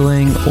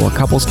counseling or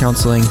couples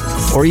counseling,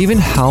 or even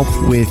help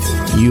with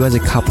you as a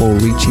couple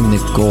reaching the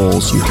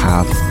goals you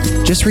have,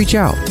 just reach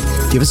out.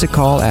 Give us a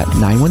call at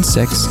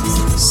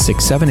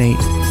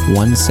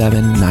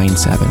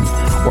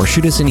 916-678-1797 or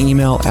shoot us an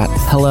email at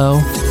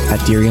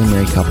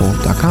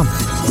hello@dearyoungmarriedcouple.com.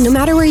 No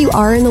matter where you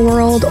are in the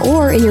world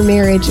or in your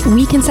marriage,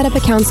 we can set up a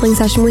counseling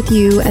session with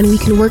you and we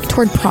can work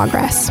toward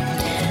progress.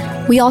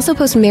 We also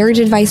post marriage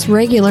advice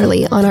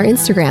regularly on our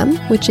Instagram,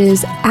 which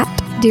is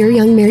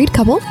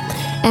 @dearyoungmarriedcouple,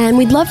 and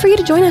we'd love for you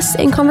to join us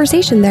in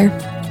conversation there.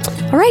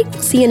 All right,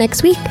 see you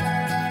next week.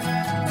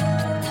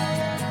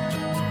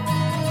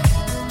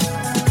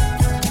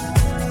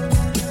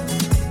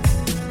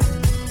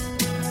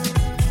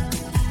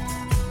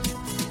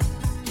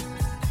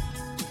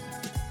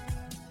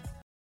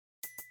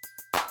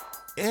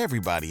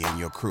 Everybody in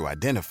your crew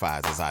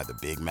identifies as either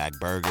Big Mac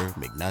Burger,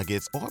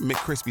 McNuggets, or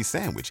McCrispy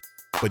Sandwich.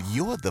 But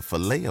you're the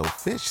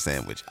Filet-O-Fish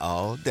Sandwich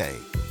all day.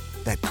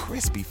 That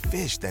crispy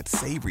fish, that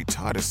savory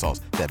tartar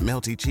sauce, that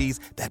melty cheese,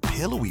 that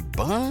pillowy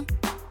bun.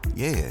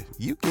 Yeah,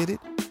 you get it.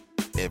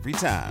 Every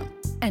time.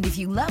 And if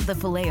you love the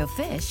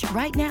Filet-O-Fish,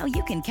 right now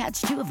you can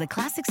catch two of the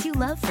classics you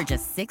love for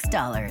just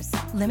 $6.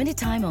 Limited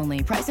time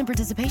only. Price and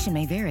participation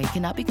may vary.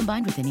 Cannot be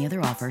combined with any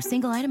other offer.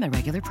 Single item at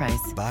regular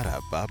price.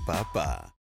 Ba-da-ba-ba-ba.